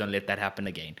mind, please don't let that happen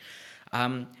again.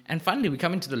 And finally, we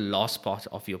come into the last part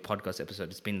of your podcast episode.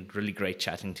 It's been really great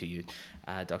chatting to you,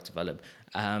 Dr. Vallabh.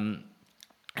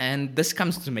 And this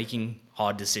comes to making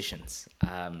hard decisions.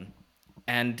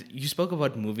 And you spoke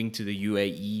about moving to the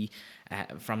UAE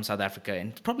from South Africa,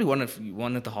 and it's probably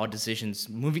one of the hard decisions.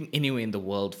 Moving anywhere in the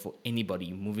world for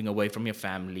anybody, moving away from your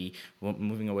family,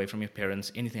 moving away from your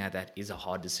parents, anything like that is a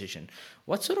hard decision.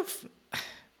 What sort of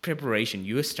preparation?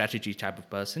 You're a strategy type of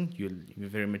person. You're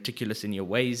very meticulous in your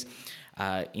ways,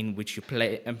 in which you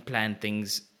plan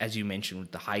things, as you mentioned,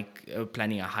 with the hike,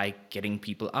 planning a hike, getting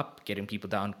people up, getting people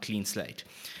down, clean slate.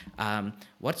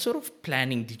 What sort of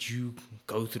planning did you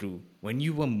go through when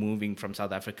you were moving from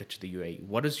South Africa to the UAE?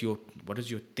 What is your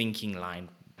thinking line?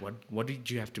 What did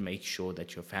you have to make sure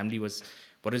that your family was?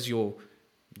 What is your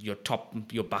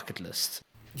bucket list?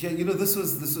 Yeah, it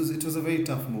was a very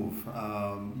tough move.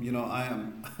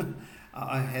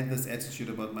 I had this attitude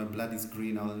about my blood is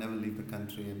green, I'll never leave the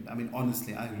country. And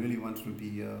honestly, I really wanted to be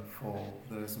here for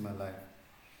the rest of my life.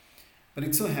 But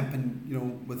it so happened,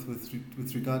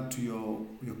 with regard to your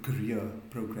career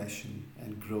progression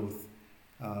and growth,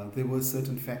 there were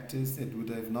certain factors that would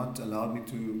have not allowed me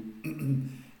to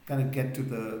kind of get to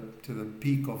the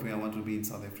peak of where I wanted to be in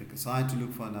South Africa. So I had to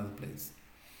look for another place.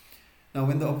 Now,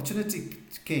 when the opportunity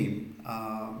came,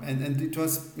 and it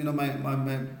was,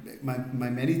 my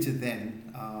manager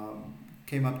then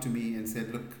came up to me and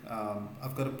said, look,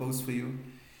 I've got a post for you.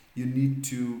 You need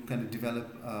to kind of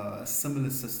develop a similar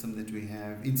system that we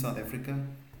have in South Africa.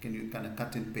 Can you kind of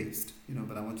cut and paste,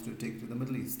 but I want you to take it to the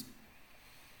Middle East.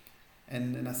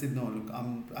 And I said, no, look,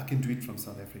 I can do it from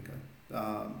South Africa.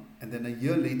 And then a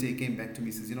year later, he came back to me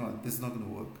and says, you know what, this is not going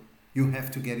to work. You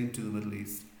have to get into the Middle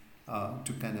East.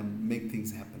 To kind of make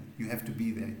things happen. You have to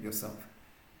be there yourself.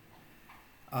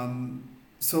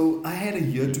 So I had a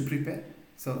year to prepare.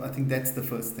 So I think that's the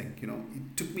first thing.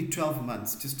 It took me 12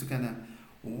 months just to kind of,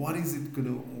 what am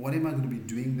I going to be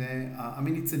doing there?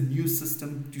 It's a new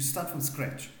system. You start from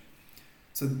scratch.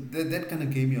 So that kind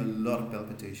of gave me a lot of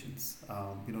palpitations.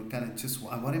 Kind of just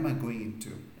what am I going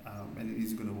into, and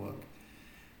is it going to work?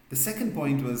 The second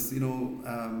point was,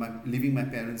 leaving my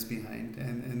parents behind,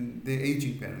 and they're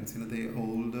aging parents. They're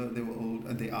older, they were old,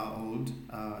 and they are old,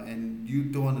 and you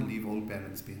don't want to leave old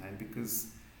parents behind because,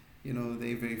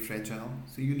 they're very fragile.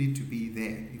 So you need to be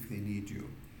there if they need you.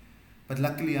 But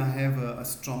luckily, I have a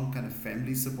strong kind of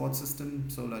family support system.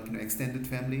 So, like, extended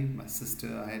family, my sister,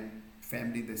 I had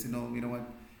family. They said, no, you know what,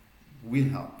 we'll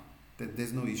help.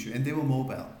 There's no issue, and they were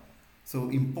mobile. So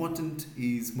important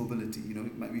is mobility.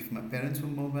 If my parents were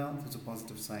mobile, it was a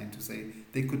positive sign to say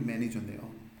they could manage on their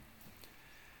own.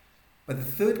 But the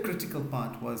third critical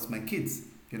part was my kids.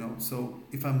 So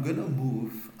if I'm going to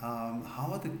move, how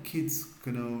are the kids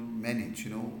going to manage?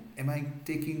 Am I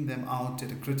taking them out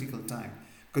at a critical time?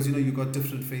 Because, you got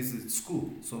different phases at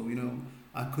school. So,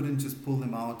 I couldn't just pull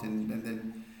them out and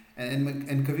then...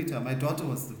 And Kavita, my daughter,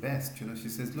 was the best. She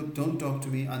says, look, don't talk to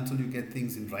me until you get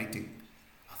things in writing.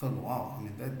 I thought, wow,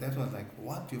 that was like,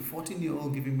 what? You're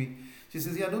 14-year-old giving me... She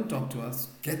says, yeah, don't talk to us.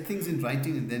 Get things in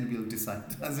writing and then we'll decide.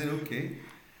 I said, okay.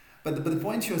 But the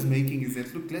point she was making is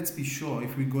that, look, let's be sure.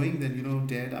 If we're going, then,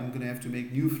 Dad, I'm going to have to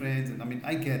make new friends. And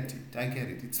I get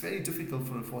it. It's very difficult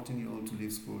for a 14-year-old to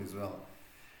leave school as well.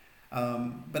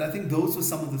 But I think those were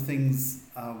some of the things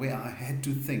where I had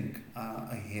to think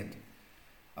ahead.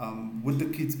 Would the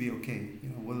kids be okay?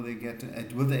 Will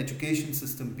the education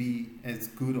system be as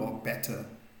good or better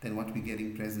than what we're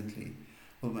getting presently?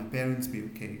 Will my parents be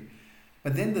okay?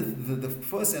 But then the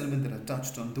first element that I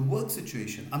touched on, the work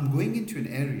situation. I'm going into an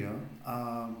area,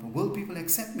 will people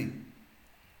accept me?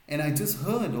 And I just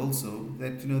heard also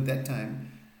that, that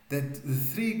time, that the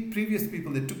 3 previous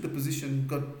people that took the position,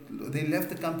 they left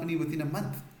the company within a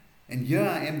month. And here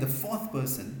I am, the 4th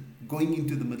person going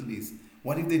into the Middle East.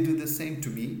 What if they do the same to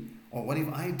me? Or what if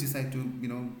I decide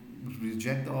to,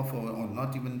 reject the offer or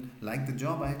not even like the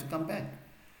job? I had to come back.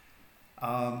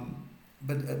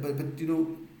 But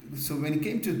so when it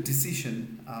came to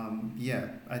decision,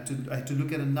 I had to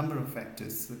look at a number of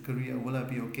factors. The career, will I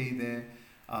be okay there?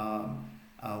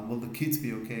 Will the kids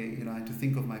be okay? I had to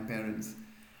think of my parents.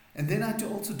 And then I had to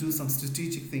also do some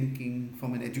strategic thinking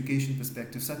from an education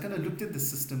perspective. So I kind of looked at the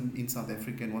system in South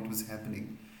Africa and what was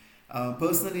happening.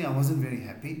 Personally, I wasn't very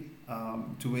happy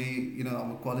to way,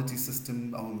 our quality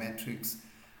system, our metrics,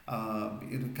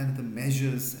 kind of the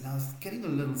measures, and I was getting a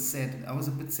little sad. I was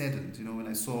a bit saddened, when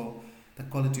I saw the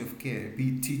quality of care,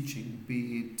 be it teaching,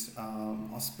 be it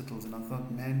hospitals, and I thought,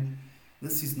 man,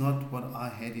 this is not what I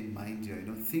had in mind here.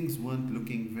 Things weren't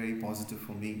looking very positive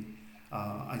for me.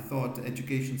 I thought the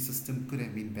education system could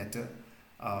have been better,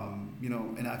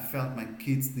 and I felt my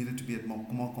kids needed to be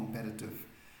more competitive.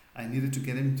 I needed to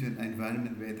get them into an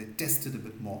environment where they tested a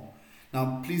bit more.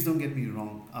 Now, please don't get me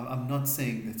wrong. I'm not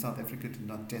saying that South Africa did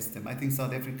not test them. I think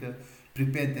South Africa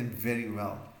prepared them very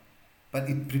well. But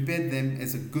it prepared them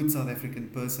as a good South African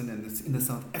person and in the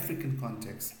South African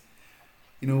context.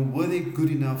 Were they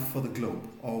good enough for the globe?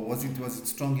 Or was it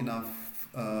strong enough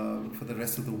for the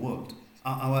rest of the world?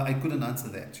 I couldn't answer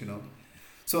that,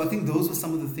 So I think those were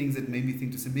some of the things that made me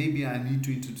think to say, maybe I need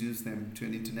to introduce them to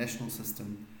an international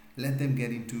system. Let them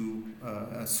get into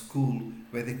a school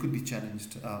where they could be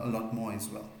challenged a lot more as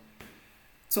well.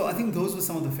 So I think those were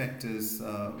some of the factors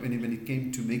when it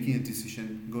came to making a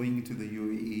decision, going into the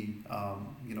UAE,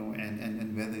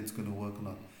 and whether it's going to work or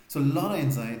not. So a lot of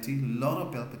anxiety, a lot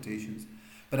of palpitations.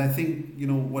 But I think,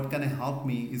 what kind of helped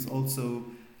me is also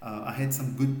I had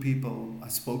some good people I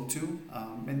spoke to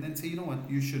and then say, you know what,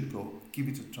 you should go, give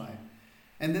it a try.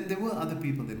 And then there were other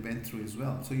people that went through as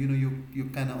well. So, you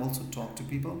kind of also talk to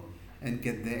people and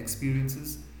get their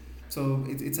experiences. So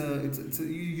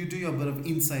you do your bit of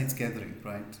insights gathering,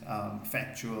 right?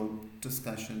 Factual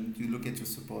discussion. You look at your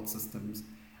support systems,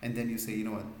 and then you say, you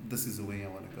know what, this is the way I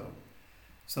want to go.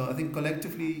 So I think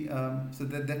collectively, so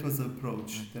that was the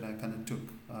approach that I kind of took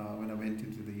when I went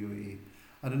into the UAE.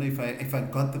 I don't know if I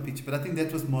got the picture, but I think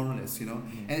that was more or less,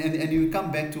 And you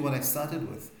come back to what I started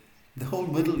with. The whole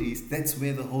Middle East, that's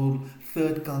where the whole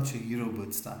third culture hero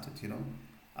bird started,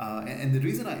 And the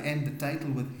reason I end the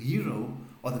title with hero,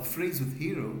 or the phrase with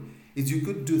hero, is you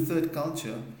could do third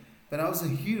culture, but I was a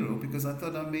hero because I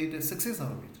thought I made a success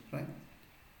out of it, right?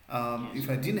 If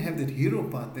I didn't have that hero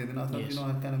part there, then I thought,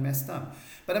 I kind of messed up.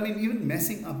 But even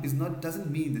messing up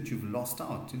doesn't mean that you've lost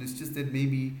out. It's just that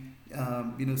maybe,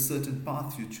 certain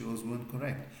paths you chose weren't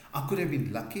correct. I could have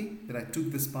been lucky that I took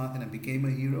this path and I became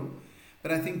a hero.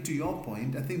 But I think to your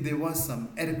point, I think there was some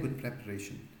adequate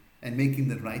preparation and making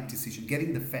the right decision,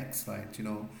 getting the facts right,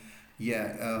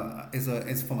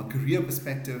 as from a career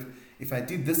perspective, if I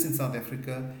did this in South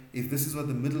Africa, if this is what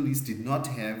the Middle East did not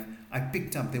have, I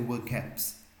picked up there were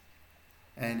gaps.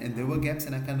 And there were gaps,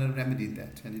 and I kind of remedied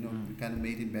that, and we kind of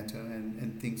made it better,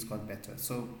 and things got better.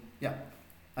 So yeah,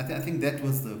 I think that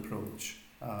was the approach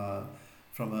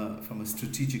from a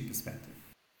strategic perspective.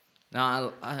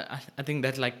 Now, I think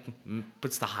that like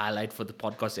puts the highlight for the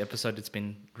podcast episode. It's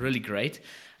been really great.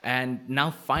 And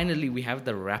now finally we have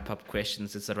the wrap up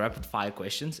questions. It's the rapid fire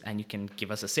questions, and you can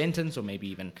give us a sentence or maybe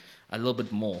even a little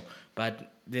bit more.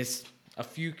 But there's a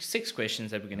few 6 questions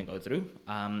that we're going to go through.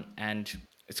 And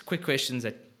it's quick questions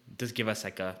that just give us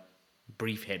like a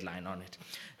brief headline on it.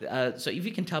 So if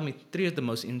you can tell me 3 of the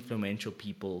most influential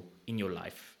people in your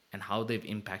life and how they've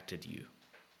impacted you.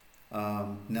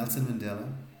 Nelson Mandela,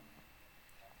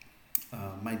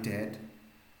 my dad,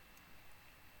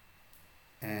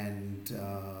 and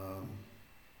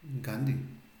Gandhi.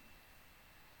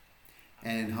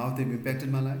 And how they've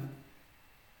impacted my life?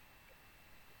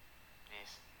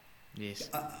 Yes.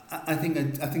 I think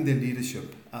their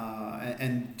leadership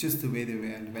and just the way they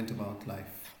went about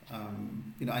life.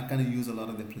 I kind of use a lot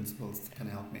of their principles to kind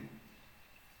of help me.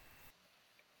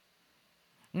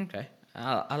 Okay,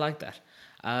 I like that.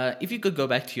 If you could go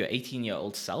back to your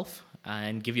 18-year-old self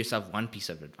and give yourself one piece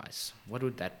of advice, what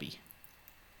would that be?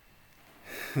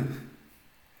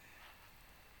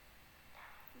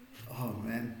 Oh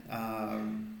man,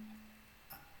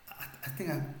 I think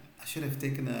I should have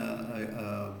taken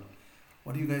a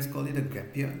what do you guys call it, a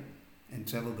gap year, and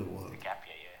traveled the world. Gap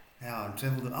year, Yeah,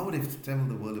 I would have traveled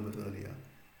the world a bit earlier.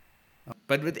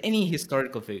 But with any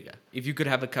historical figure, if you could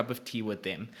have a cup of tea with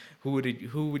them, who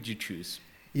would you choose?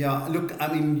 Yeah, look,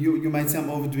 I mean, you might say I'm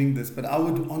overdoing this, but I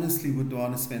would honestly would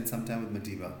want to spend some time with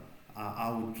Madiba. I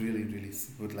would really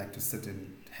would like to sit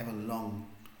and have a long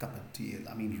cup of tea.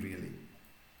 I mean, really,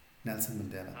 Nelson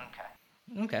Mandela.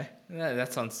 Okay,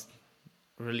 that sounds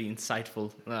really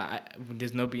insightful.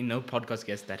 There's been no podcast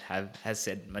guest that has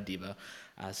said Madiba,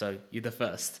 so you're the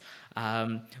first.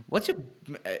 What's your,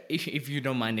 if you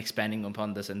don't mind expanding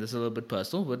upon this, and this is a little bit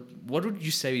personal, what would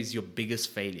you say is your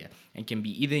biggest failure? And can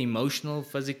be either emotional,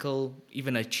 physical,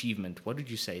 even achievement. What would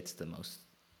you say it's the most,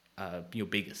 your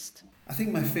biggest? I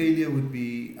think my failure would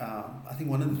be, I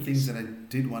think one of the things that I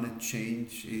did want to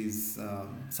change is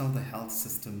some of the health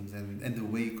systems and the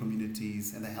way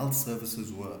communities and the health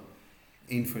services were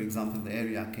in, for example, the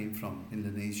area I came from,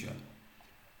 Indonesia.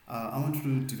 I wanted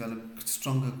to develop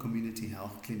stronger community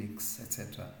health clinics,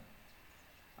 etc.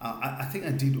 I think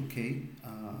I did okay.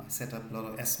 I set up a lot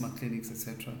of asthma clinics,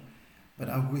 etc. But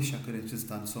I wish I could have just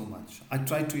done so much. I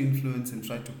tried to influence and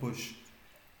tried to push,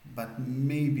 but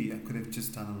maybe I could have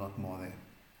just done a lot more there.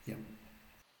 Yeah.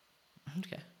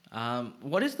 Okay.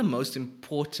 What is the most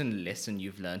important lesson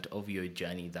you've learned over your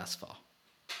journey thus far?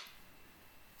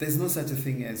 There's no such a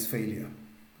thing as failure.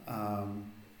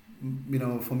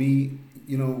 For me,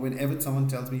 whenever someone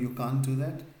tells me you can't do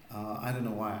that, I don't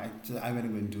know why. I won't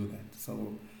even do that.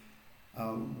 So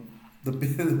the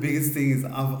biggest thing is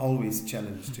I've always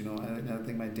challenged. I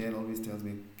think my dad always tells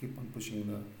me keep on pushing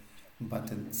the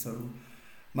button. So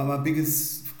my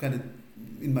biggest kind of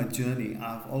in my journey,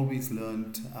 I've always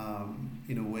learned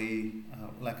in a way.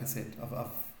 Like I said,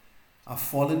 I've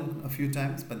fallen a few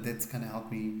times, but that's kind of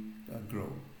helped me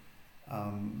grow.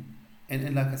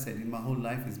 And like I said, in my whole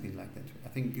life has been like that. I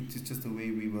think it's just the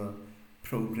way we were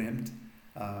programmed.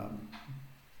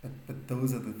 But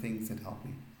those are the things that help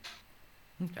me.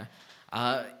 Okay.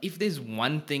 If there's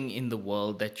one thing in the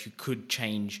world that you could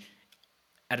change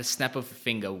at a snap of a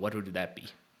finger, what would that be?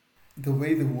 The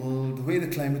way the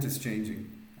climate is changing.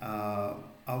 I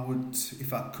would,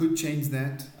 if I could change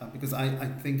that, because I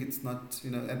think it's not,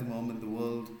 at the moment,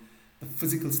 the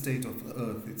physical state of the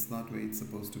earth, it's not where it's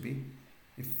supposed to be.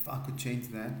 If I could change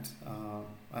that,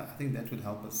 I think that would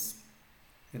help us,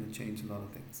 change a lot of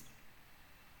things.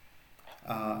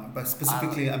 But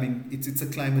specifically, I mean, it's a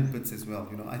climate bits as well.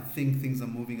 I think things are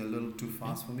moving a little too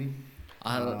fast for me.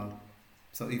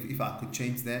 So if I could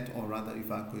change that, or rather,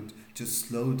 if I could just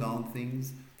slow down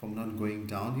things from not going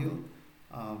downhill,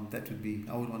 that would be.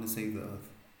 I would want to save the earth.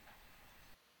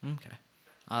 Okay,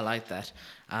 I like that.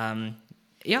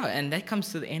 Yeah, and that comes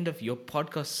to the end of your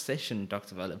podcast session,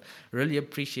 Dr. Vallabh. Really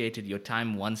appreciated your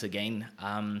time once again.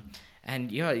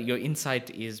 And yeah, your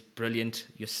insight is brilliant.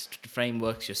 Your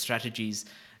frameworks, your strategies,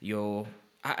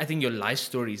 I think your life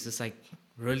story is just like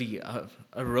really a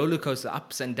roller coaster,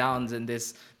 ups and downs. And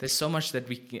there's so much that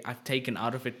I've taken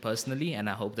out of it personally, and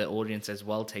I hope the audience as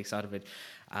well takes out of it.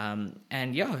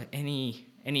 And yeah, any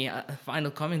final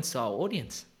comments to our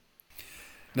audience?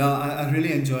 No, I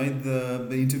really enjoyed the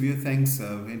interview. Thanks.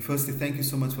 And firstly, thank you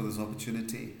so much for this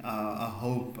opportunity. I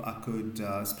hope I could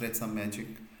spread some magic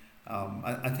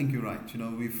I think you're right.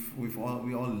 We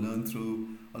all learned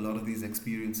through a lot of these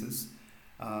experiences,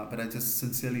 but I just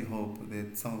sincerely hope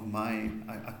that some of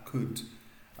I could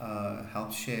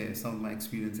help share some of my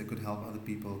experience that could help other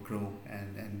people grow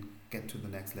and get to the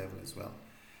next level as well.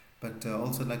 But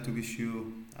also, I'd like to wish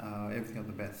you everything of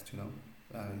the best.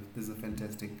 This is a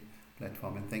fantastic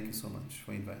platform, and thank you so much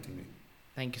for inviting me.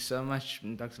 Thank you so much,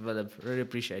 Dr. Vallabh. Really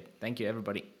appreciate it. Thank you,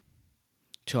 everybody.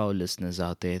 To our listeners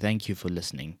out there, thank you for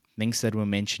listening. Links that were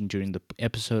mentioned during the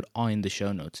episode are in the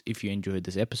show notes. If you enjoyed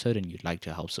this episode and you'd like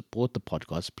to help support the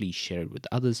podcast, please share it with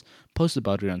others, post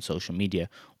about it on social media,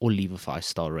 or leave a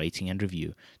 5-star rating and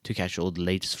review. To catch all the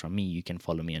latest from me, you can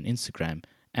follow me on Instagram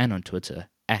and on Twitter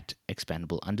at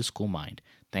expandable_mind.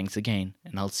 Thanks again,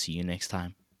 and I'll see you next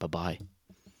time. Bye bye.